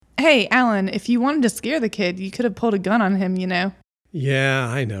Hey, Alan, if you wanted to scare the kid, you could have pulled a gun on him, you know. Yeah,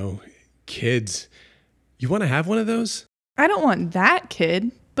 I know. Kids. You want to have one of those? I don't want that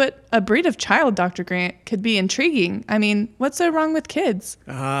kid, but a breed of child, Dr. Grant, could be intriguing. I mean, what's so wrong with kids?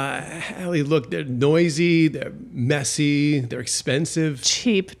 Allie, look, they're noisy, they're messy, they're expensive.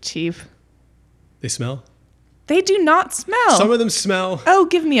 Cheap. They smell? They do not smell. Some of them smell. Oh,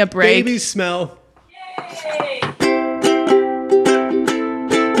 give me a break. Babies smell. Yay!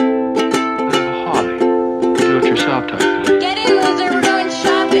 Do-it-yourself type thing. Get in, loser. We're going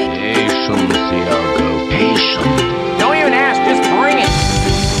shopping. Patience, Iago. Patience. Don't even ask, just bring it.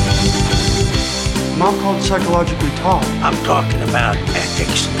 Mom called it psychologically tall. I'm talking about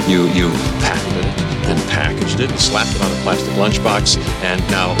ethics. You patented it, then packaged it, and slapped it on a plastic lunchbox, and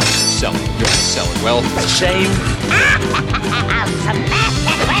now sell it. You're gonna sell it. Well, Same.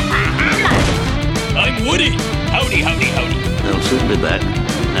 I'm Woody. Howdy. They'll soon be back,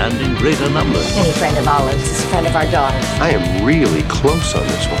 and in greater numbers. Any friend of Olive's is a friend of our daughter's. I am really close on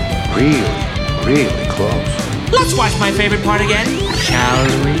this one. Really close. Let's watch my favorite part again, shall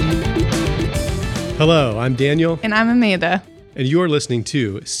we? Hello, I'm Daniel. And I'm Amanda. And you're listening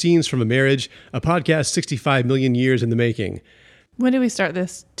to Scenes from a Marriage, a podcast 65 million years in the making. When did we start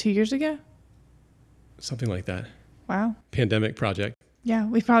this? 2 years ago? Something like that. Wow. Pandemic project. Yeah,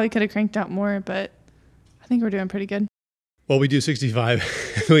 we probably could have cranked out more, but I think we're doing pretty good. Well, we do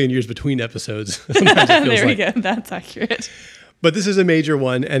 65 million years between episodes. Sometimes it feels There we like. go. That's accurate. But this is a major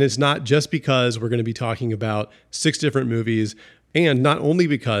one, and it's not just because we're going to be talking about 6 different movies, and not only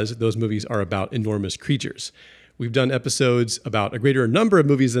because those movies are about enormous creatures. We've done episodes about a greater number of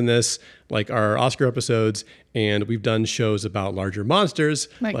movies than this, like our Oscar episodes, and we've done shows about larger monsters.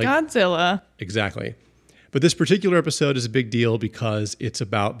 Like Godzilla. Exactly. But this particular episode is a big deal because it's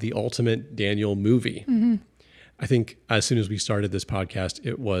about the ultimate Daniel movie. Mm-hmm. I think as soon as we started this podcast,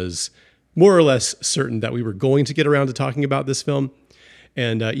 it was more or less certain that we were going to get around to talking about this film.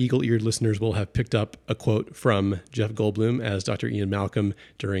 And eagle-eared listeners will have picked up a quote from Jeff Goldblum as Dr. Ian Malcolm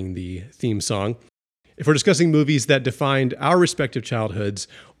during the theme song. If we're discussing movies that defined our respective childhoods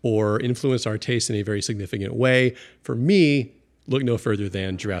or influenced our taste in a very significant way, for me, look no further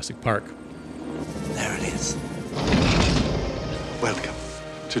than Jurassic Park. There it is. Welcome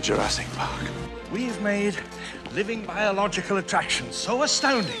to Jurassic Park. We've made living biological attractions so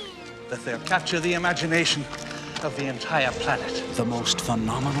astounding that they'll capture the imagination of the entire planet. The most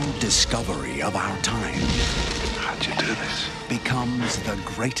phenomenal discovery of our time. How'd you do this? Becomes the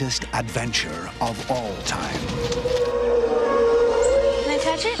greatest adventure of all time. Can I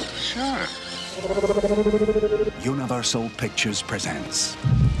touch it? Sure. Universal Pictures presents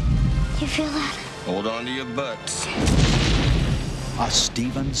You feel that? Hold on to your butts. a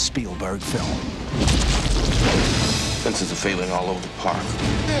Steven Spielberg film. Fences are failing all over the park.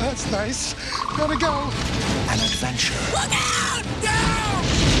 Yeah, that's nice. Gotta go. An adventure. Look out! No!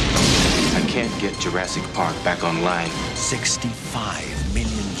 I can't get Jurassic Park back online. 65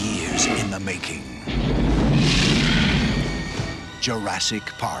 million years in the making. Jurassic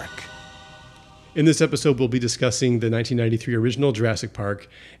Park. In this episode, we'll be discussing the 1993 original Jurassic Park,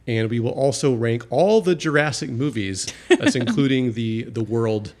 and we will also rank all the Jurassic movies. That's including the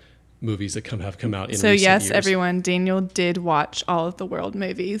world movies that have come out in recent years. So yes, everyone, Daniel did watch all of the world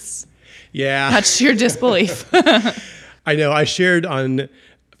movies. Yeah. Much to your disbelief. I know. I shared on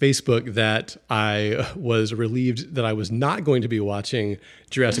Facebook that I was relieved that I was not going to be watching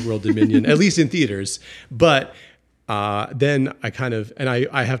Jurassic World Dominion, at least in theaters. But then I kind of, and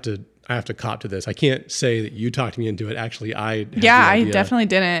I have to cop to this. I can't say that you talked me into it. Actually, I definitely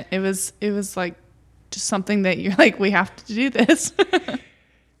didn't. It was like just something that you're like, we have to do this.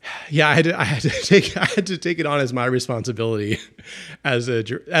 Yeah, I had to take it on as my responsibility as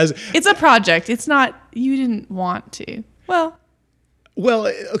it's a project. It's not, you didn't want to. Well,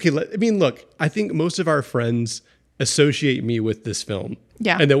 okay. I mean, look, I think most of our friends associate me with this film.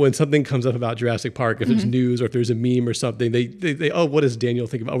 Yeah. And then when something comes up about Jurassic Park, if it's news or if there's a meme or something, they oh, what does Daniel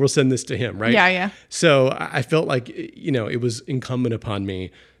think about? We'll send this to him, right? Yeah. So I felt like, it was incumbent upon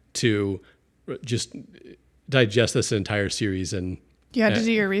me to just digest this entire series. And you had to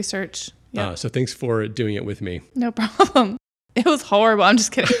do your research. Yeah. So thanks for doing it with me. No problem. It was horrible. I'm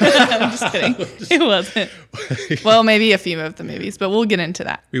just kidding. I'm just kidding. It wasn't. Well, maybe a few of the movies, but we'll get into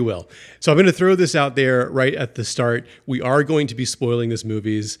that. We will. So I'm going to throw this out there right at the start. We are going to be spoiling this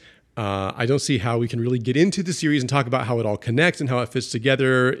movies. I don't see how we can really get into the series and talk about how it all connects and how it fits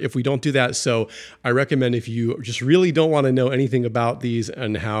together if we don't do that. So I recommend if you just really don't want to know anything about these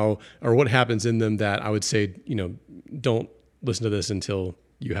and how or what happens in them, that I would say, don't listen to this until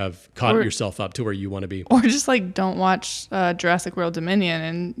you have caught yourself up to where you want to be. Or just like don't watch Jurassic World Dominion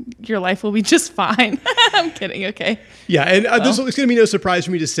and your life will be just fine. I'm kidding. Okay. Yeah. And it's going to be no surprise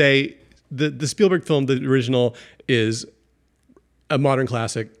for me to say the Spielberg film, the original, is a modern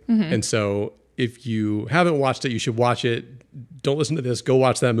classic. And so if you haven't watched it, you should watch it. Don't listen to this. Go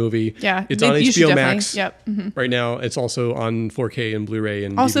watch that movie. Yeah. It's on HBO Max Yep. right now. It's also on 4K and Blu-ray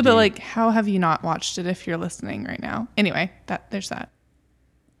and also, DVD. but like, how have you not watched it if you're listening right now? Anyway, there's that.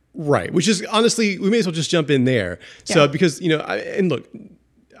 Right. Which is honestly, we may as well just jump in there. So because, and look,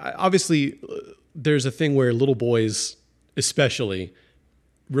 obviously there's a thing where little boys especially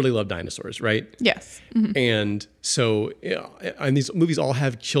really love dinosaurs, right? Yes. And so, and these movies all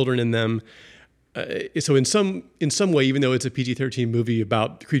have children in them. So in some way, even though it's a PG-13 movie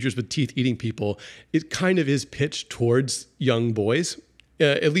about creatures with teeth eating people, it kind of is pitched towards young boys,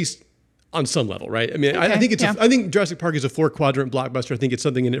 at least on some level, right? I mean, I think I think Jurassic Park is a 4-quadrant blockbuster. I think it's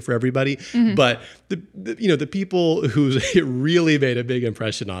something in it for everybody. But the people who it really made a big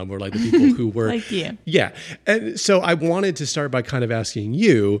impression on were like the people who were like you. Yeah. And so I wanted to start by kind of asking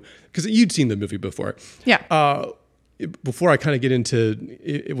you, because you'd seen the movie before. Yeah. Before I kind of get into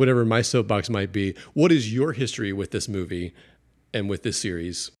whatever my soapbox might be, what is your history with this movie and with this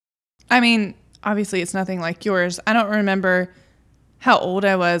series? I mean, obviously it's nothing like yours. I don't remember how old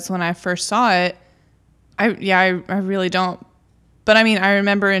I was when I first saw it. I really don't. But I mean, I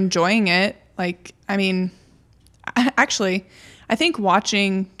remember enjoying it. Like, I mean, I think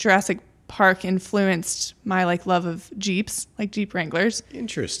watching Jurassic Park influenced my like love of Jeeps, like Jeep Wranglers.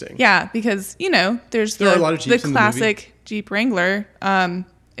 Interesting. Yeah, because there are a lot of Jeeps, the classic Jeep Wrangler, in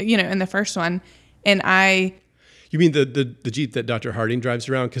the first one, and You mean the Jeep that Dr. Harding drives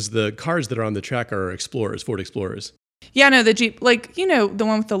around? Because the cars that are on the track are Explorers, Ford Explorers. Yeah, no, the Jeep, like the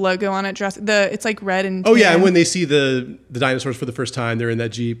one with the logo on it, it's like red and tan. Oh yeah, and when they see the dinosaurs for the first time, they're in that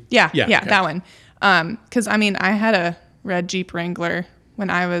Jeep. Yeah, okay. That one. Because I mean, I had a red Jeep Wrangler when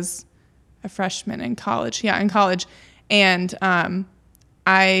I was a freshman in college. Yeah, in college. And I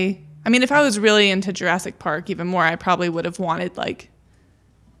mean, if I was really into Jurassic Park even more, I probably would have wanted like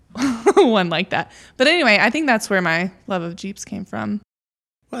one like that. But anyway, I think that's where my love of Jeeps came from.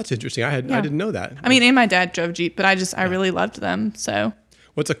 Well, that's interesting. I didn't know that. I mean, and my dad drove Jeep, but I really loved them. So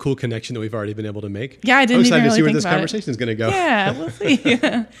what's a cool connection that we've already been able to make? Yeah, I didn't even really think about it. I'm excited to see where this conversation is going to go. Yeah, we'll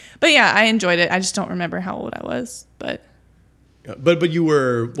see. But yeah, I enjoyed it. I just don't remember how old I was, but you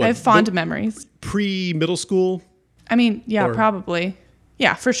were what? I have fond memories. Pre-middle school? I mean, yeah, probably.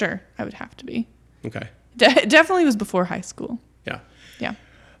 Yeah, for sure. I would have to be. Okay. Definitely was before high school. Yeah. Yeah.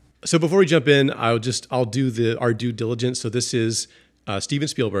 So before we jump in, I'll do our due diligence. So this is Steven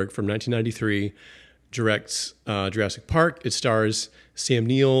Spielberg from 1993 directs Jurassic Park. It stars Sam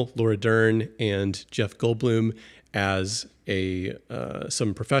Neill, Laura Dern, and Jeff Goldblum as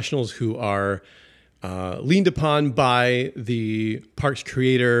some professionals who are leaned upon by the park's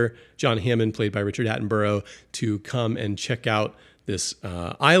creator, John Hammond, played by Richard Attenborough, to come and check out this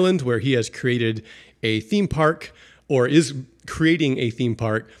island where he has created a theme park, or is creating a theme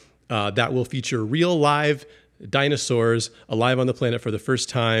park that will feature real live dinosaurs alive on the planet for the first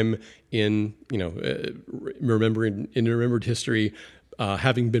time in remembered history,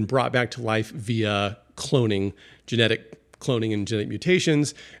 having been brought back to life via genetic cloning and genetic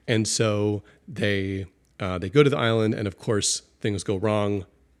mutations. And so they go to the island, and of course things go wrong.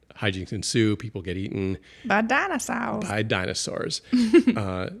 Hijinks ensue. People get eaten by dinosaurs.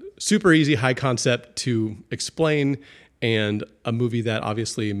 Super easy, high concept to explain, and a movie that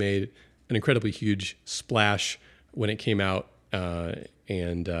obviously made an incredibly huge splash when it came out.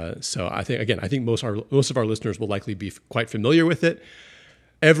 So I think most of our listeners will likely be quite familiar with it.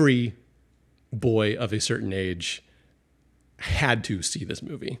 Every boy of a certain age had to see this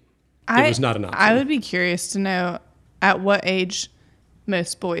movie. It was not an option. I would be curious to know at what age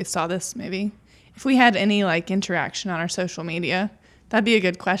most boys saw this movie. If we had any like interaction on our social media, that'd be a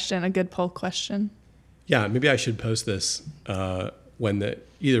good question, a good poll question. Yeah, maybe I should post this when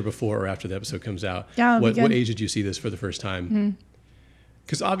either before or after the episode comes out. Yeah, what age did you see this for the first time?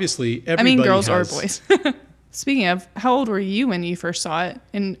 Because obviously girls or boys. Speaking of, how old were you when you first saw it?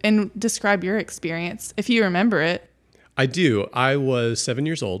 And describe your experience, if you remember it. I do. I was 7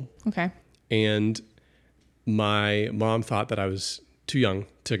 years old. Okay. And my mom thought that I was too young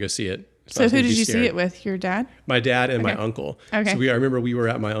to go see it. So who did you see it with? Your dad? My dad and my uncle. Okay. So I remember we were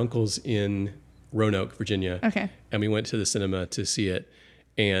at my uncle's in Roanoke, Virginia. Okay. And we went to the cinema to see it.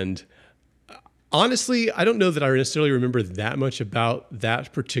 And honestly, I don't know that I necessarily remember that much about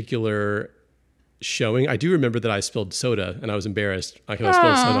that particular showing. I do remember that I spilled soda and I was embarrassed. I spilled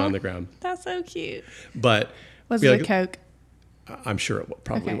soda on the ground. That's so cute. But was it a Coke? I'm sure it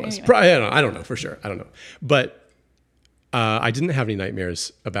probably was. Anyway. I don't know for sure. I don't know. But I didn't have any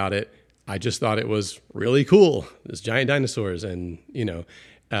nightmares about it. I just thought it was really cool. There's giant dinosaurs and,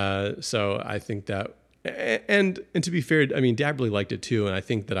 so I think that, and to be fair, I mean, Dad really liked it too. And I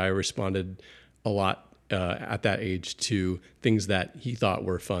think that I responded a lot at that age to things that he thought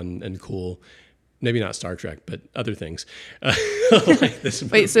were fun and cool. Maybe not Star Trek, but other things. Like this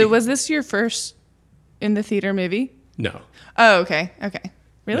movie. Wait, so was this your first in the theater movie? No. Oh, okay.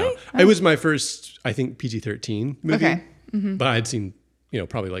 Really? No. Oh. It was my first, I think, PG-13 movie. Okay. Mm-hmm. But I had seen,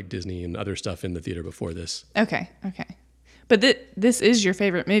 probably like Disney and other stuff in the theater before this. Okay. But this is your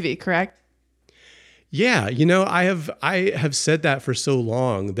favorite movie, correct? Yeah, I have said that for so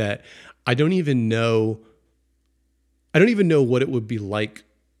long that I don't even know what it would be like.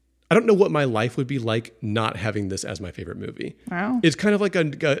 I don't know what my life would be like not having this as my favorite movie. Wow. It's kind of like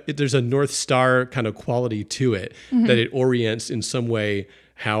there's a North Star kind of quality to it that it orients in some way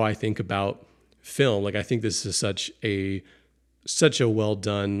how I think about film. Like I think this is such a well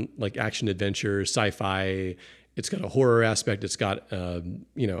done like action adventure, sci-fi. It's got a horror aspect. It's got so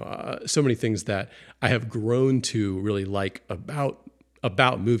many things that I have grown to really like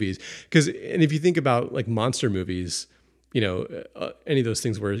about movies. And if you think about like monster movies, any of those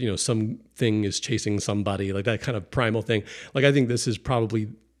things where, something is chasing somebody, like that kind of primal thing. Like, I think this is probably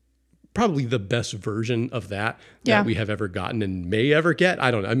the best version of that we have ever gotten and may ever get.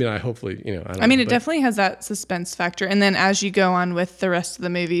 I don't know. I mean, I hopefully, it definitely has that suspense factor. And then as you go on with the rest of the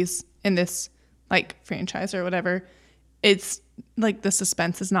movies in this like franchise or whatever, it's like the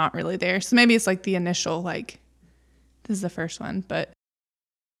suspense is not really there. So maybe it's like the initial, like, this is the first one, but.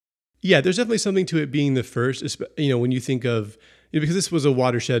 Yeah, there's definitely something to it being the first, when you think of, because this was a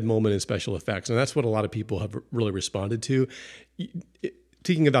watershed moment in special effects, and that's what a lot of people have really responded to.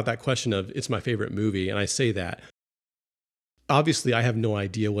 Thinking about that question of, it's my favorite movie, and I say that, obviously I have no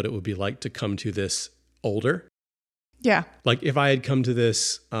idea what it would be like to come to this older. Yeah. Like if I had come to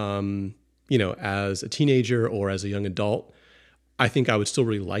this, as a teenager or as a young adult, I think I would still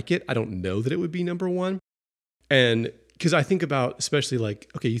really like it. I don't know that it would be number one. And because I think about, especially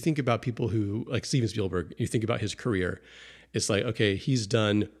like, okay, you think about people who, like Steven Spielberg, you think about his career. It's like, okay, he's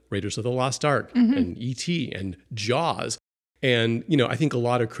done Raiders of the Lost Ark and E.T. and Jaws. And, I think a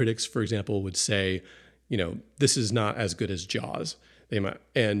lot of critics, for example, would say, this is not as good as Jaws. They might,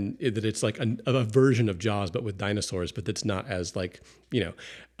 and that it's like a version of Jaws, but with dinosaurs, but that's not as like,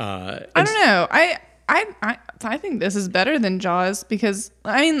 I don't know. I think this is better than Jaws because,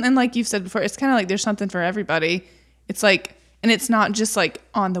 and like you've said before, it's kind of like there's something for everybody. It's like, and it's not just like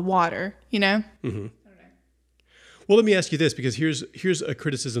on the water, Mm-hmm. Well, let me ask you this, because here's a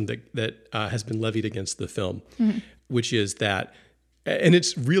criticism that has been levied against the film, which is that, and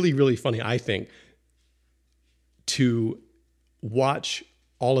it's really, really funny, I think, to watch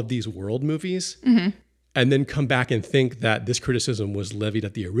all of these world movies and then come back and think that this criticism was levied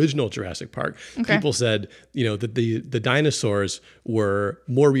at the original Jurassic Park. Okay. People said, that the dinosaurs were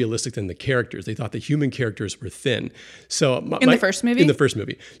more realistic than the characters. They thought the human characters were thin. So in the first movie? In the first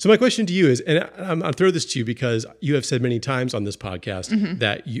movie. So my question to you is, and I'll throw this to you because you have said many times on this podcast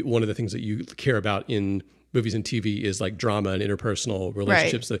that one of the things that you care about in movies and TV is like drama and interpersonal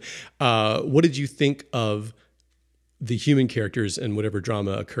relationships. Right. What did you think of the human characters and whatever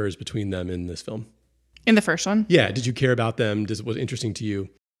drama occurs between them in this film? In the first one? Yeah. Did you care about them? Was it interesting to you?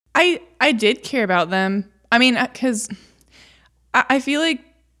 I did care about them. Because I feel like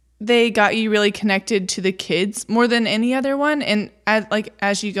they got you really connected to the kids more than any other one. And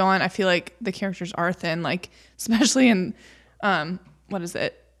as you go on, I feel like the characters are thin, like especially in, what is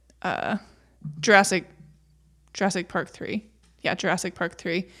it? Jurassic Park 3. Yeah, Jurassic Park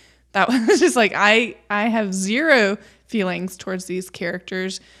 3. That was just like, I have zero feelings towards these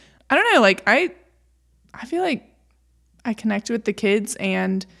characters. I don't know, like I feel like I connected with the kids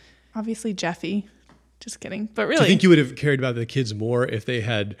and obviously Jeffy. Just kidding. But really. Do you think you would have cared about the kids more if they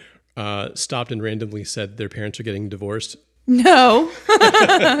had stopped and randomly said their parents are getting divorced? No.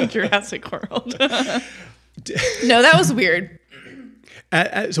 Jurassic World. No, that was weird.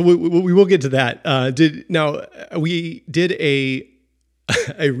 So we will get to that. We did a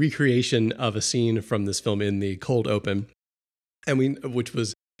recreation of a scene from this film in the cold open, which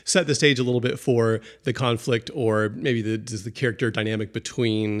was set the stage a little bit for the conflict, or maybe the character dynamic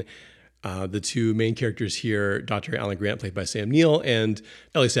between the two main characters here, Dr. Alan Grant, played by Sam Neill, and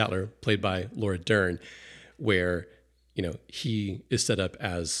Ellie Sattler, played by Laura Dern, where, he is set up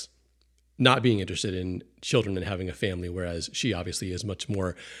as not being interested in children and having a family, whereas she obviously is much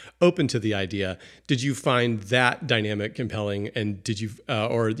more open to the idea. Did you find that dynamic compelling? And did you,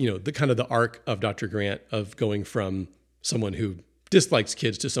 the kind of the arc of Dr. Grant of going from someone who dislikes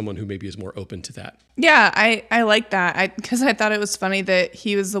kids to someone who maybe is more open to that. Yeah, I like that. Because I thought it was funny that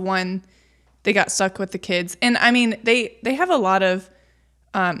he was the one that got stuck with the kids. And I mean, they have a lot of,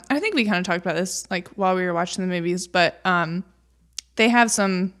 I think we kind of talked about this like while we were watching the movies, but they have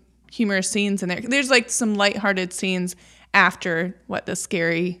some humorous scenes in there. There's like some lighthearted scenes after the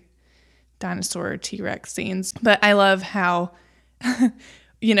scary dinosaur T-Rex scenes. But I love how,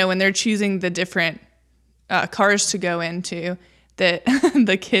 when they're choosing the different cars to go into, that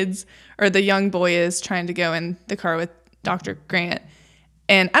the kids or the young boy is trying to go in the car with Dr. Grant.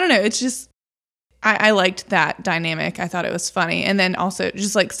 And I don't know, it's just, I liked that dynamic. I thought it was funny. And then also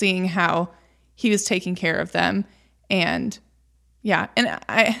just like seeing how he was taking care of them. And yeah, and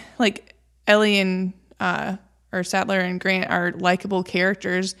I like Ellie and, or Sattler and Grant are likable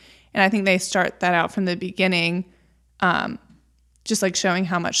characters. And I think they start that out from the beginning, just like showing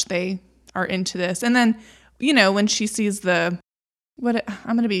how much they are into this. And then, when she sees I'm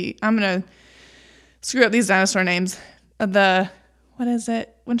going to screw up these dinosaur names. What is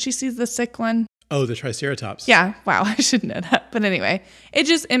it? When she sees the sick one. Oh, the Triceratops. Yeah. Wow. I should know that. But anyway,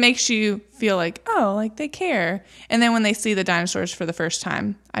 it makes you feel like, oh, like they care. And then when they see the dinosaurs for the first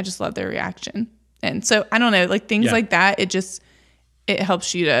time, I just love their reaction. And so I don't know, like things like that, it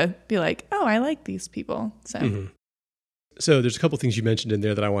helps you to be like, oh, I like these people. So, So there's a couple things you mentioned in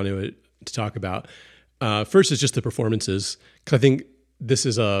there that I want to talk about. First is just the performances. 'Cause I think this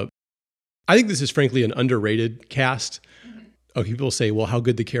is frankly an underrated cast. Oh, people say, well, how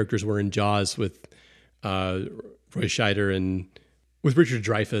good the characters were in Jaws with Roy Scheider and with Richard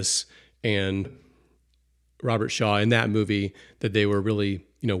Dreyfuss and Robert Shaw in that movie, that they were really,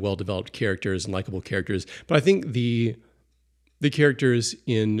 well-developed characters and likable characters. But I think the characters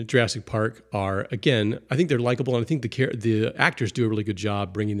in Jurassic Park are, again, I think they're likable, and I think the actors do a really good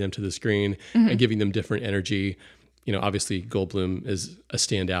job bringing them to the screen and giving them different energy. Obviously Goldblum is a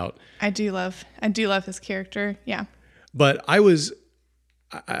standout. I do love his character. Yeah. But I will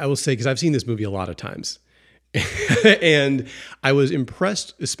say, because I've seen this movie a lot of times, and I was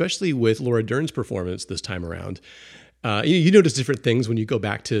impressed, especially with Laura Dern's performance this time around. You notice different things when you go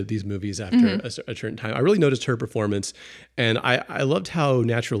back to these movies after a certain time. I really noticed her performance, and I loved how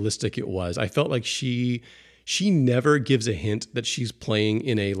naturalistic it was. I felt like she never gives a hint that she's playing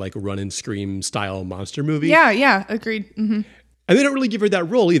in a like run and scream style monster movie. Yeah, agreed. Mm-hmm. And they don't really give her that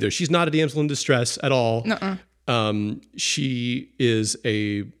role either. She's not a damsel in distress at all. Nuh-uh. She is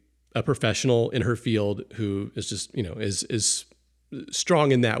a professional in her field who is just, is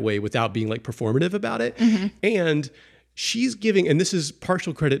strong in that way without being like performative about it. And she's giving, and this is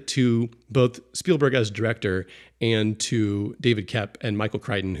partial credit to both Spielberg as director and to David Koepp and Michael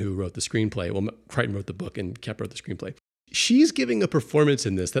Crichton, who wrote the screenplay. Well, Crichton wrote the book and Koepp wrote the screenplay. She's giving a performance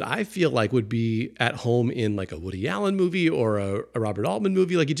in this that I feel like would be at home in like a Woody Allen movie or a Robert Altman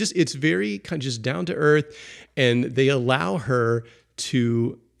movie. Like it's very kind of just down to earth, and they allow her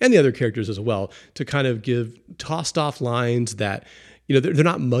to, and the other characters as well, to kind of give tossed off lines that, they're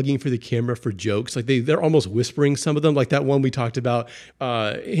not mugging for the camera for jokes. Like they're almost whispering some of them. Like that one we talked about,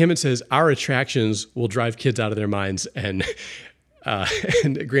 Hammond says, "Our attractions will drive kids out of their minds." And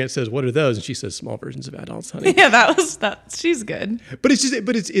Grant says, "What are those?" And she says, "Small versions of adults, honey." Yeah, that. She's good. But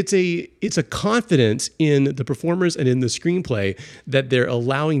it's a confidence in the performers and in the screenplay that they're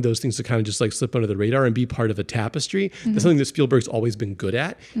allowing those things to kind of just like slip under the radar and be part of a tapestry. That's something that Spielberg's always been good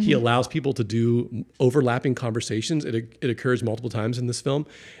at. He allows people to do overlapping conversations. It occurs multiple times in this film,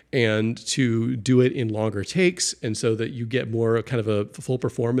 and to do it in longer takes, and so that you get more kind of a full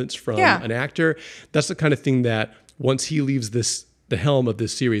performance from an actor. That's the kind of thing that once he leaves the helm of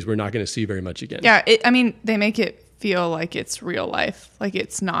this series, we're not going to see very much again. Yeah, they make it feel like it's real life. Like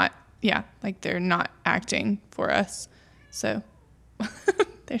it's not, like they're not acting for us. So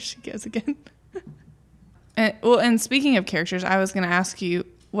there she goes again. And speaking of characters, I was going to ask you,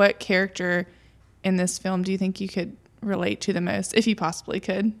 what character in this film do you think you could relate to the most, if you possibly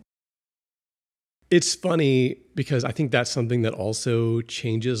could? It's funny because I think that's something that also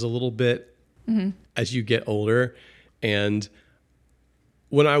changes a little bit as you get older. And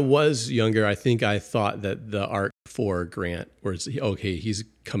when I was younger, I think I thought that the arc for Grant, where it's, okay, he's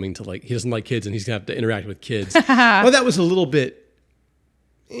coming to he doesn't like kids and he's going to have to interact with kids. Well, that was a little bit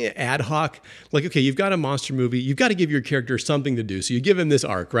ad hoc. Like, okay, you've got a monster movie. You've got to give your character something to do. So you give him this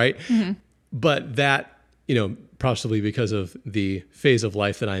arc, right? But that, possibly because of the phase of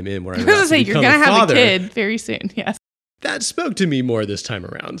life that I'm in, where I'm about to become you're going to have father, a kid very soon. Yes. That spoke to me more this time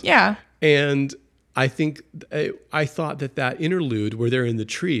around. Yeah. And I think I thought that interlude where they're in the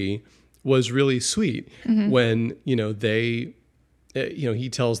tree was really sweet when, they, he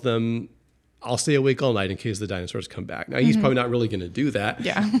tells them, I'll stay awake all night in case the dinosaurs come back. Now, he's probably not really going to do that.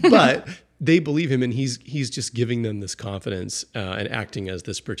 Yeah. But they believe him, and he's just giving them this confidence and acting as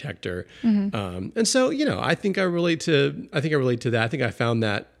this protector. And so, I think I relate to that. I think I found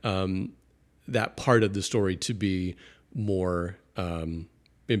that that part of the story to be more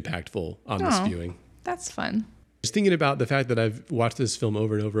impactful on this viewing. That's fun. Just thinking about the fact that I've watched this film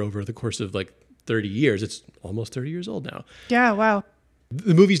over and over the course of like 30 years. It's almost 30 years old now. Yeah, wow.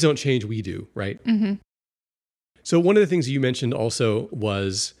 The movies don't change, we do, right? So one of the things you mentioned also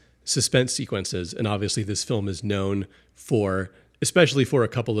was suspense sequences. And obviously this film is known for, especially for a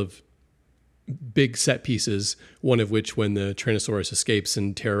couple of big set pieces, one of which when the Tyrannosaurus escapes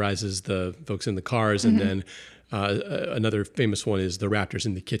and terrorizes the folks in the cars. And then another famous one is the raptors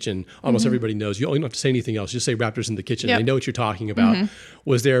in the kitchen. Almost everybody knows. You don't have to say anything else. Just say raptors in the kitchen. They know what you're talking about.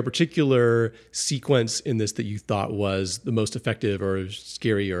 Was there a particular sequence in this that you thought was the most effective or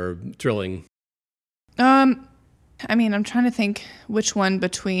scary or thrilling? I mean, I'm trying to think which one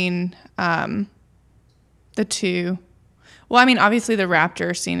between the two. Well, I mean, obviously the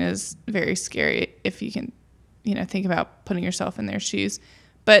raptor scene is very scary if you can, think about putting yourself in their shoes.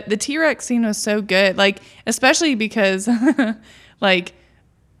 But the T-Rex scene was so good, like, especially because, like,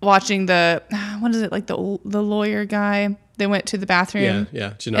 watching the lawyer guy, they went to the bathroom.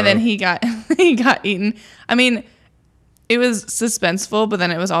 Yeah, Gennaro. And then he got eaten. I mean, it was suspenseful, but then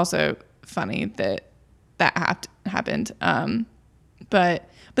it was also funny that happened. But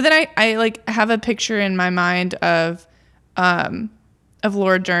then I like have a picture in my mind of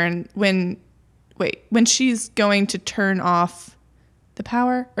Laura Dern when she's going to turn off the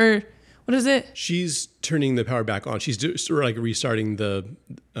power, or what is it? She's turning the power back on. She's sort of like restarting the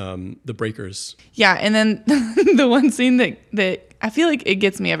breakers. Yeah, and then the one scene that I feel like it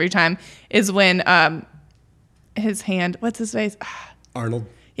gets me every time is when his hand, what's his face? Arnold.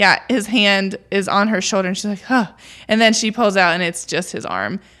 Yeah, his hand is on her shoulder, and she's like, huh. And then she pulls out, and it's just his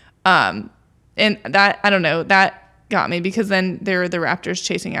arm. And that, I don't know, that got me, because then there are the raptors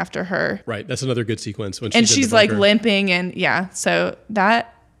chasing after her. Right, that's another good sequence. When she's like limping, and so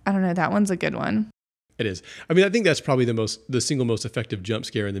that, I don't know, that one's a good one. It is. I mean, I think that's probably the single most effective jump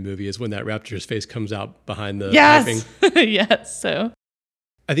scare in the movie is when that raptor's face comes out behind the piping. Yes, so.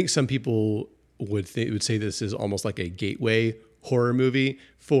 I think some people would say this is almost like a gateway horror movie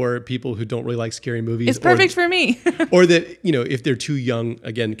for people who don't really like scary movies. It's perfect for me. Or that, if they're too young,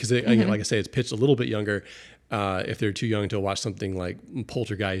 again, because again, like I say, it's pitched a little bit younger. If they're too young to watch something like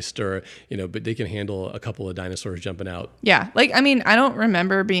Poltergeist or, but they can handle a couple of dinosaurs jumping out. Yeah. Like, I mean, I don't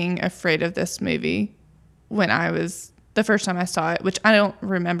remember being afraid of this movie when the first time I saw it, which I don't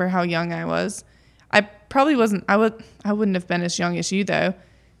remember how young I was. I probably wasn't, I wouldn't have been as young as you though,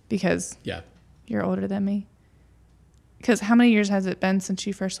 because you're older than me. Because how many years has it been since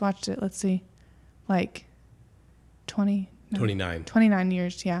you first watched it? Let's see. Like 29. 29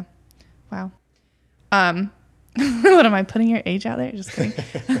 years, yeah. Wow. What am I putting your age out there? Just kidding.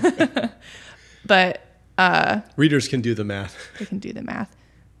 But readers can do the math. They can do the math.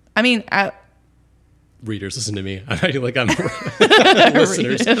 I mean, readers, listen to me. I'm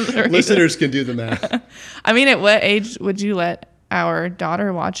listeners. Listeners can do the math. I mean, at what age would you let our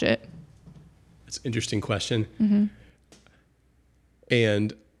daughter watch it? It's an interesting question.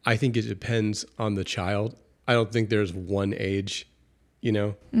 And I think it depends on the child. I don't think there's one age,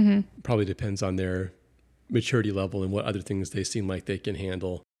 Probably depends on their maturity level and what other things they seem like they can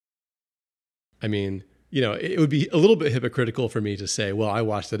handle. I mean, it would be a little bit hypocritical for me to say, well, I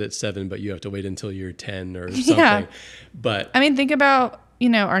watched it at 7, but you have to wait until you're 10 or something. Yeah. But I mean, think about,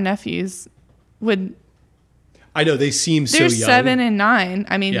 our nephews I know they seem so young. They're 7 and 9.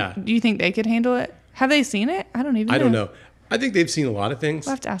 I mean, do you think they could handle it? Have they seen it? I don't even know. I think they've seen a lot of things.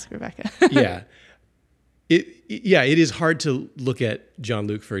 We'll have to ask Rebecca. Yeah. It is hard to look at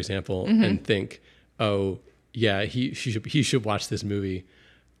Jean-Luc, for example, and think, oh, yeah, he should watch this movie.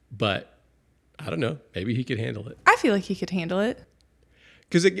 But I don't know. Maybe he could handle it. I feel like he could handle it.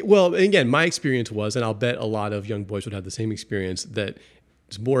 Because, again, my experience was, and I'll bet a lot of young boys would have the same experience, that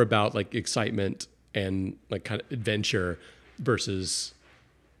it's more about like excitement and like kind of adventure versus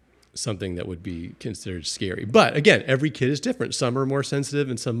something that would be considered scary. But again, every kid is different. Some are more sensitive,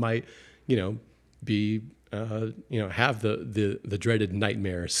 and some might, be, have the dreaded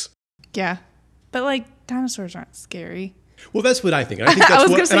nightmares. Yeah, but like dinosaurs aren't scary. Well, that's what I think. I think that's I was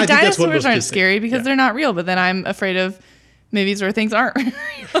going to say dinosaurs aren't scary because they're not real. But then I'm afraid of movies where things aren't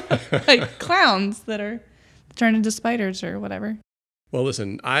real, like clowns that are turned into spiders or whatever. Well,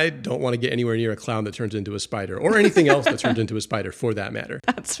 listen, I don't want to get anywhere near a clown that turns into a spider or anything else that turns into a spider for that matter.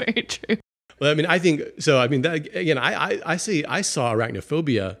 That's very true. Well, I mean, I think so. I mean, that, again, I saw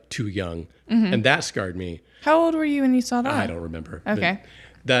Arachnophobia too young, and that scarred me. How old were you when you saw that? I don't remember. Okay.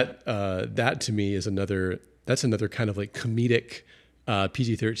 But that to me is another kind of like comedic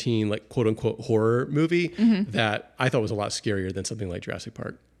PG-13, like quote unquote horror movie that I thought was a lot scarier than something like Jurassic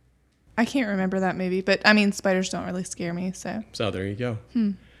Park. I can't remember that movie, but I mean, spiders don't really scare me. So there you go.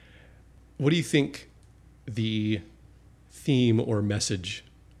 What do you think the theme or message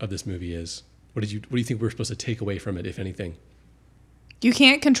of this movie is? What do you think we're supposed to take away from it, if anything? You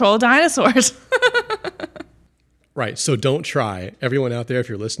can't control dinosaurs. Right. So don't try. Everyone out there, if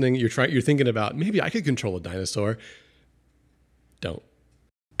you're listening, you're thinking about, maybe I could control a dinosaur. Don't.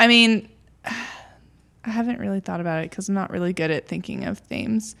 I mean, I haven't really thought about it because I'm not really good at thinking of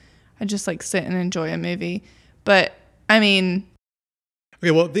themes. I just like sit and enjoy a movie. But I mean,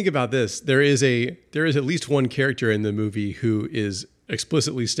 okay, well, think about this. There is at least one character in the movie who is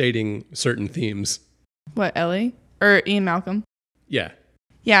explicitly stating certain themes. What, Ellie? Or Ian Malcolm? Yeah.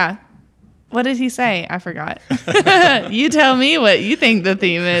 Yeah. What did he say? I forgot. You tell me what you think the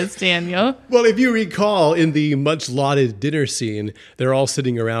theme is, Daniel. Well, if you recall, in the much lauded dinner scene, they're all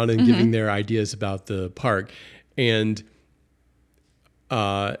sitting around and giving their ideas about the park. And,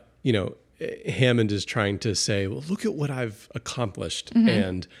 Hammond is trying to say, well, look at what I've accomplished.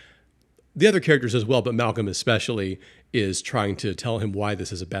 And the other characters as well, but Malcolm especially, is trying to tell him why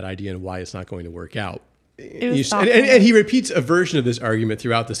this is a bad idea and why it's not going to work out. And he repeats a version of this argument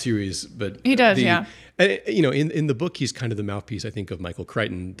throughout the series, but he does, yeah. And, in the book, he's kind of the mouthpiece, I think, of Michael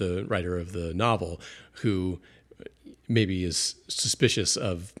Crichton, the writer of the novel, who maybe is suspicious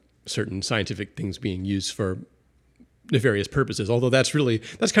of certain scientific things being used for nefarious purposes. Although that's kind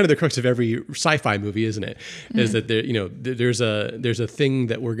of the crux of every sci-fi movie, isn't it? Is that there's a thing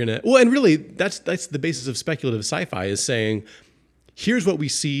that we're gonna and really that's the basis of speculative sci-fi, is saying, here's what we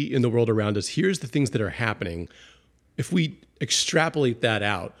see in the world around us. Here's the things that are happening. If we extrapolate that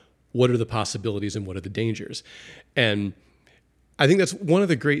out, what are the possibilities and what are the dangers? And I think that's one of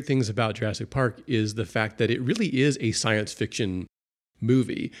the great things about Jurassic Park, is the fact that it really is a science fiction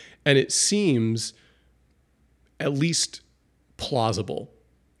movie. And it seems at least plausible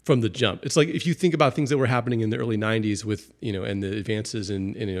from the jump. It's like, if you think about things that were happening in the early 90s with, and the advances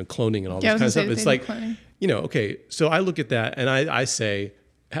in cloning and all this kind of stuff, it's like, cloning. Okay, so I look at that and I say,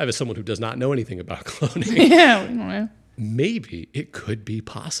 as someone who does not know anything about cloning, yeah, we don't know. Maybe it could be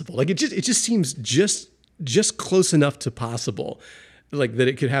possible. Like it just seems just close enough to possible, like that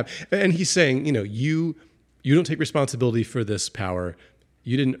it could happen. And he's saying, you don't take responsibility for this power.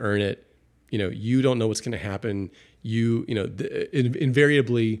 You didn't earn it. You don't know what's going to happen.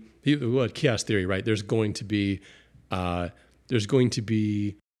 Invariably, chaos theory, right? There's going to be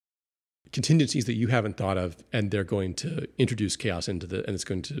contingencies that you haven't thought of, and they're going to introduce chaos and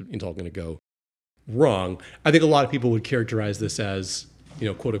it's all going to go wrong. I think a lot of people would characterize this as,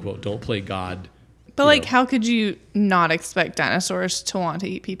 quote unquote, don't play God. But how could you not expect dinosaurs to want to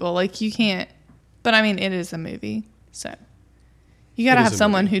eat people? Like, you can't. But I mean, it is a movie, so you got to have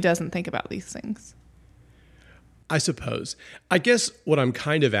someone who doesn't think about these things. I suppose. I guess what I'm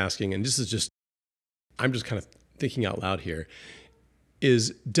kind of asking, and I'm just kind of thinking out loud here,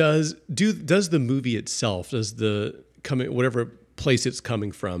 is does the movie itself, whatever place it's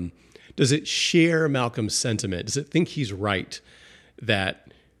coming from, does it share Malcolm's sentiment? Does it think he's right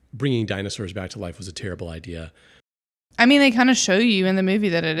that bringing dinosaurs back to life was a terrible idea? I mean, they kind of show you in the movie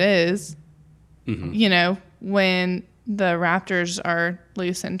that it is. When the raptors are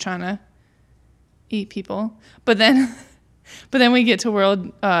loose and trying to eat people, but then we get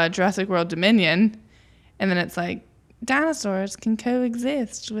to Jurassic World Dominion, and then it's like, dinosaurs can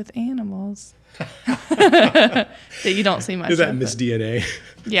coexist with animals. That you don't see much. Is that Miss DNA?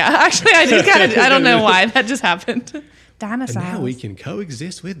 Yeah, actually, I did kind of. I don't know why that just happened. Dinosaurs. And now we can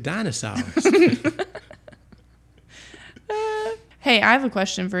coexist with dinosaurs. Hey, I have a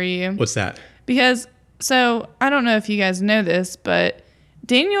question for you. What's that? Because I don't know if you guys know this, but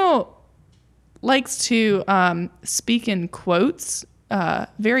Daniel likes to speak in quotes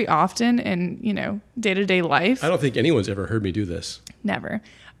very often in, day-to-day life. I don't think anyone's ever heard me do this. Never.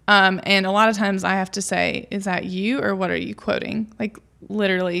 And a lot of times I have to say, is that you or what are you quoting? Like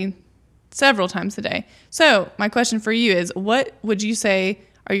literally several times a day. So my question for you is, what would you say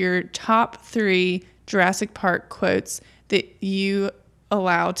are your top 3 Jurassic Park quotes that you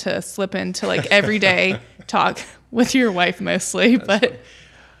allow to slip into like everyday talk with your wife mostly? But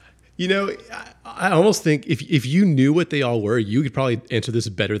I almost think if you knew what they all were, you could probably answer this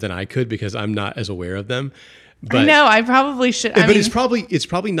better than I could, because I'm not as aware of them. But, I know I probably should. It's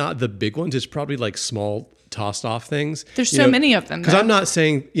probably not the big ones. It's probably like small tossed off things. There's so many of them. Because I'm not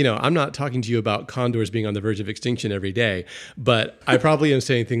saying, I'm not talking to you about condors being on the verge of extinction every day, but I probably am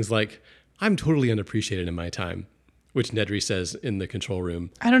saying things like, I'm totally unappreciated in my time, which Nedry says in the control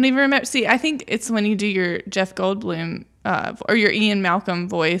room. I don't even remember. See, I think it's when you do your Jeff Goldblum or your Ian Malcolm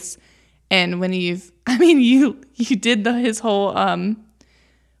voice, and when you did his whole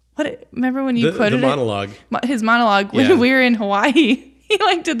remember when you quoted the monologue, his monologue when we were in Hawaii. He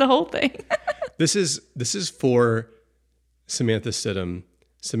did the whole thing. This is for Samantha Stidham.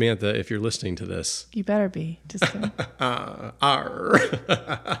 Samantha, if you're listening to this, you better be. Just kidding.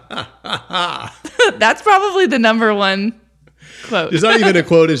 That's probably the number one quote. It's not even a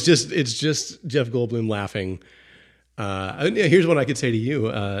quote. It's just Jeff Goldblum laughing. Here's what I could say to you.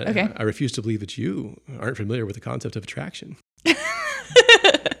 Okay. I refuse to believe that you aren't familiar with the concept of attraction.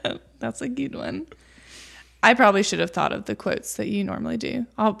 That's a good one. I probably should have thought of the quotes that you normally do.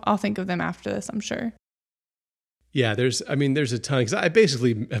 I'll think of them after this, I'm sure. Yeah, there's a ton, because I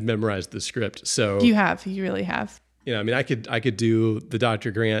basically have memorized the script. So you really have. I could do the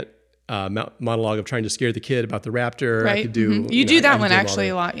Dr. Grant monologue of trying to scare the kid about the raptor. Right. I could do. You do that one actually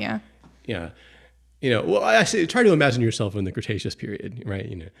a lot, yeah. Yeah. Well, I say try to imagine yourself in the Cretaceous period,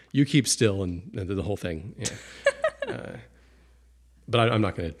 right? You keep still and the whole thing. Yeah. But I'm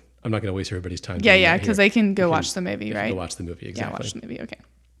not gonna waste everybody's time. Yeah, because they can go watch the movie, right? Go watch the movie, exactly. Yeah, watch the movie. Okay.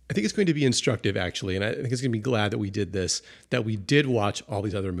 I think it's going to be instructive, actually, and I think it's going to be glad that we did this, that we did watch all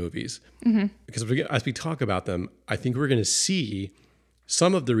these other movies. Mm-hmm. Because as we talk about them, I think we're going to see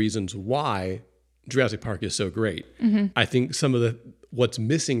some of the reasons why Jurassic Park is so great. Mm-hmm. I think some of what's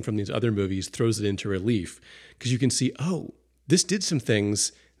missing from these other movies throws it into relief, because you can see, this did some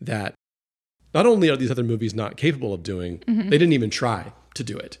things that not only are these other movies not capable of doing, mm-hmm. they didn't even try to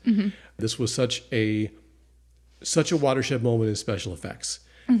do it. Mm-hmm. This was such a watershed moment in special effects.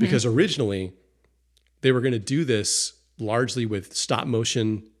 Mm-hmm. Because originally they were going to do this largely with stop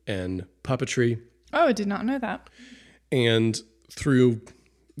motion and puppetry. Oh, I did not know that. And through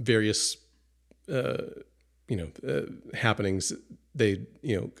various, happenings,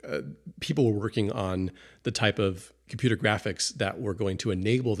 people were working on the type of computer graphics that were going to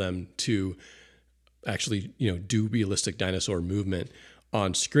enable them to actually, do realistic dinosaur movement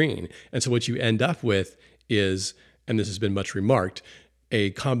on screen. And so what you end up with is, and this has been much remarked,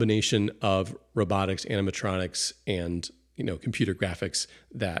 a combination of robotics, animatronics, and computer graphics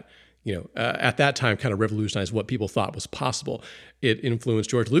that at that time kind of revolutionized what people thought was possible. It influenced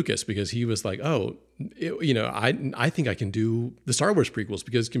George Lucas, because he was like, I think I can do the Star Wars prequels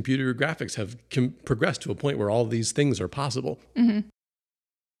because computer graphics have progressed to a point where all of these things are possible. Mm-hmm.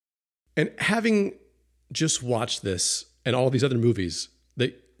 And having just watched this and all these other movies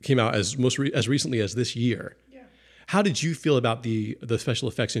that came out as recently as this year, how did you feel about the special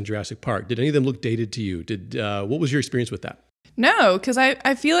effects in Jurassic Park? Did any of them look dated to you? What was your experience with that? No, because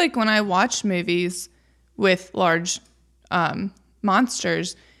I feel like when I watch movies with large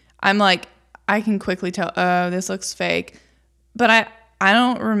monsters, I'm like, I can quickly tell, oh, this looks fake. But I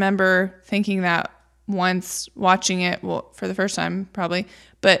don't remember thinking that once watching it, well, for the first time probably,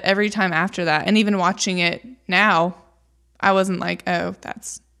 but every time after that, and even watching it now, I wasn't like, oh,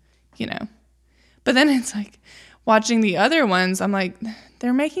 that's, But then it's like, watching the other ones, I'm like,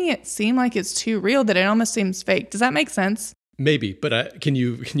 they're making it seem like it's too real that it almost seems fake. Does that make sense? Maybe, but can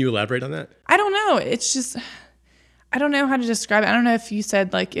you elaborate on that? I don't know. It's just, I don't know how to describe it. I don't know if you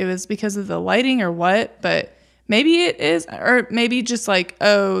said like it was because of the lighting or what, but maybe it is, or maybe just like,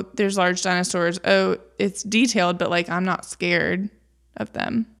 oh, there's large dinosaurs. Oh, it's detailed, but like I'm not scared of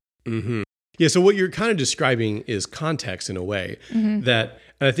them. Mm-hmm. Yeah. So what you're kind of describing is context in a way, mm-hmm. that.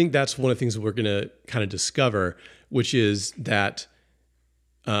 And I think that's one of the things that we're going to kind of discover, which is that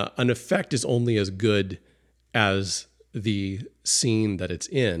an effect is only as good as the scene that it's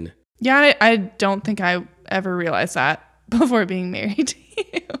in. Yeah, I don't think I ever realized that before being married to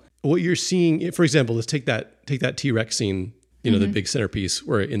you. What you're seeing, for example, let's take that T-Rex scene, mm-hmm. the big centerpiece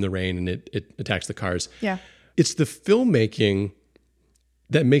where in the rain and it attacks the cars. Yeah. It's the filmmaking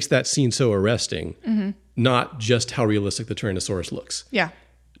that makes that scene so arresting, mm-hmm. not just how realistic the Tyrannosaurus looks. Yeah.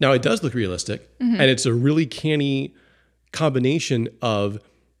 Now, it does look realistic, mm-hmm. and it's a really canny combination of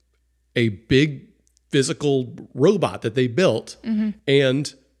a big physical robot that they built mm-hmm.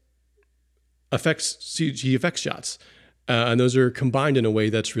 and CG effects shots. And those are combined in a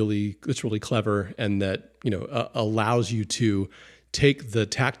way that's really clever, and that allows you to take the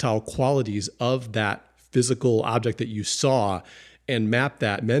tactile qualities of that physical object that you saw and map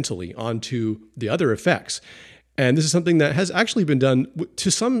that mentally onto the other effects. And this is something that has actually been done to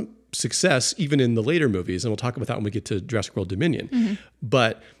some success, even in the later movies. And we'll talk about that when we get to Jurassic World Dominion. Mm-hmm.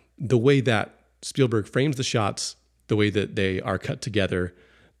 But the way that Spielberg frames the shots, the way that they are cut together,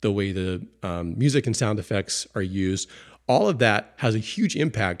 the way the music and sound effects are used, all of that has a huge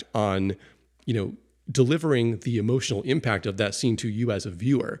impact on, delivering the emotional impact of that scene to you as a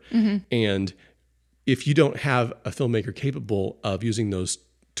viewer. And if you don't have a filmmaker capable of using those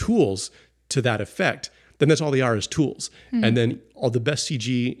tools to that effect, then that's all they are, is tools. And then all the best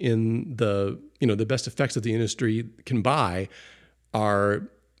CG in the best effects that the industry can buy are,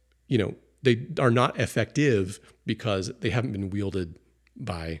 they are not effective because they haven't been wielded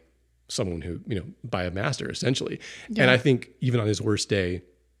by someone who, by a master, essentially. Yeah. And I think even on his worst day,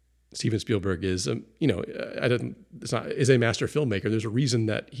 Steven Spielberg is, is a master filmmaker. There's a reason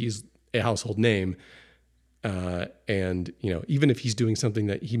that he's a household name. And, even if he's doing something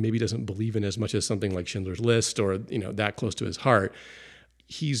that he maybe doesn't believe in as much as something like Schindler's List or, that close to his heart,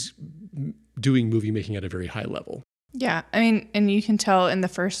 he's doing movie making at a very high level. Yeah. I mean, and you can tell in the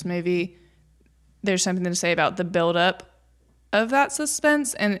first movie, there's something to say about the buildup of that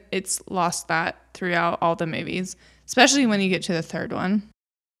suspense, and it's lost that throughout all the movies, especially when you get to the third one.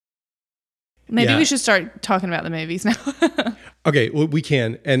 Maybe we should start talking about the movies now. Okay, well, we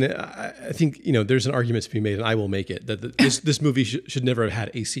can. And I think, there's an argument to be made, and I will make it, that this movie should never have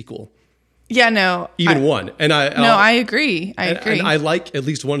had a sequel. Yeah, no. Even one. And I agree. I agree. And I like at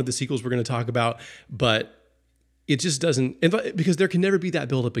least one of the sequels we're going to talk about, but it just doesn't, because there can never be that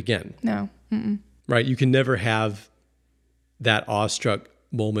buildup again. No. Mm-mm. Right? You can never have that awestruck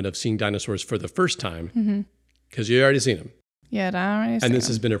moment of seeing dinosaurs for the first time, because you already seen them. Yeah, I already seen And this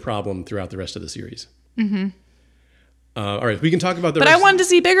them. has been a problem throughout the rest of the series. All right, we can talk about the But rest. I wanted to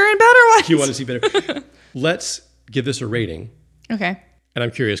see bigger and better ones. You want to see better. Let's give this a rating. Okay. And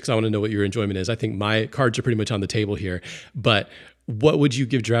I'm curious because I want to know what your enjoyment is. I think my cards are pretty much on the table here. But what would you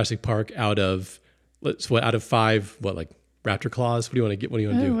give Jurassic Park out of 5? What, like raptor claws? What do you want to get? What do you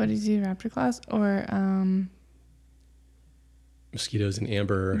want to do? What do you do? Raptor claws or mosquitoes and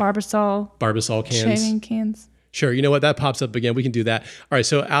amber Barbasol cans. Shaving cans. Sure. You know what? That pops up again. We can do that. All right.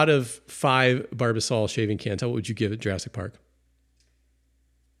 So out of 5 Barbasol shaving cans, what would you give it Jurassic Park?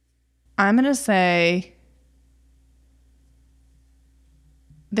 I'm going to say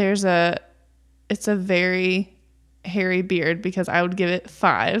it's a very hairy beard, because I would give it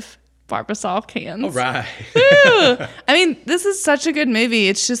 5 Barbasol cans. All right. I mean, this is such a good movie.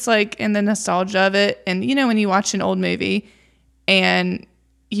 It's just like in the nostalgia of it. And when you watch an old movie and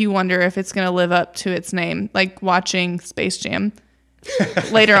you wonder if it's going to live up to its name, like watching Space Jam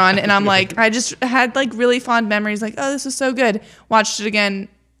later on. And I'm like, I just had like really fond memories, like, oh, this is so good. Watched it again,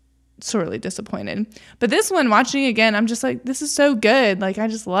 sorely disappointed. But this one, watching it again, I'm just like, this is so good. Like, I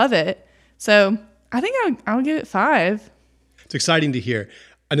just love it. So I think I'll give it 5. It's exciting to hear.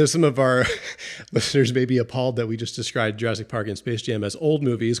 I know some of our listeners may be appalled that we just described Jurassic Park and Space Jam as old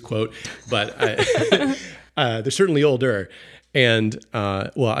movies, quote, but they're certainly older. And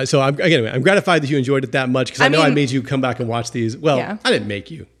so I'm gratified that you enjoyed it that much, because I know I made you come back and watch these. Well, yeah. I didn't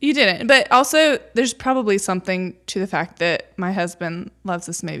make you. You didn't. But also, there's probably something to the fact that my husband loves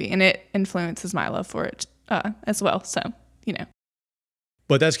this movie, and it influences my love for it as well. So,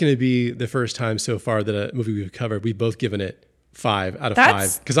 But that's going to be the first time so far that a movie we've covered, we've both given it 5 out of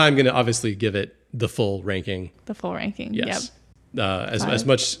 5. Because I'm going to obviously give it the full ranking. The full ranking, yes. Yep. As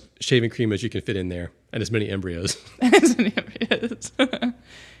much shaving cream as you can fit in there, and as many embryos.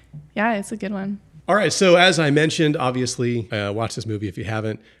 Yeah, it's a good one. All right, so as I mentioned, obviously, watch this movie if you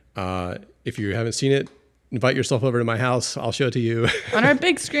haven't. If you haven't seen it, invite yourself over to my house. I'll show it to you. On our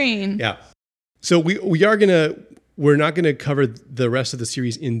big screen. Yeah. So we're not gonna cover the rest of the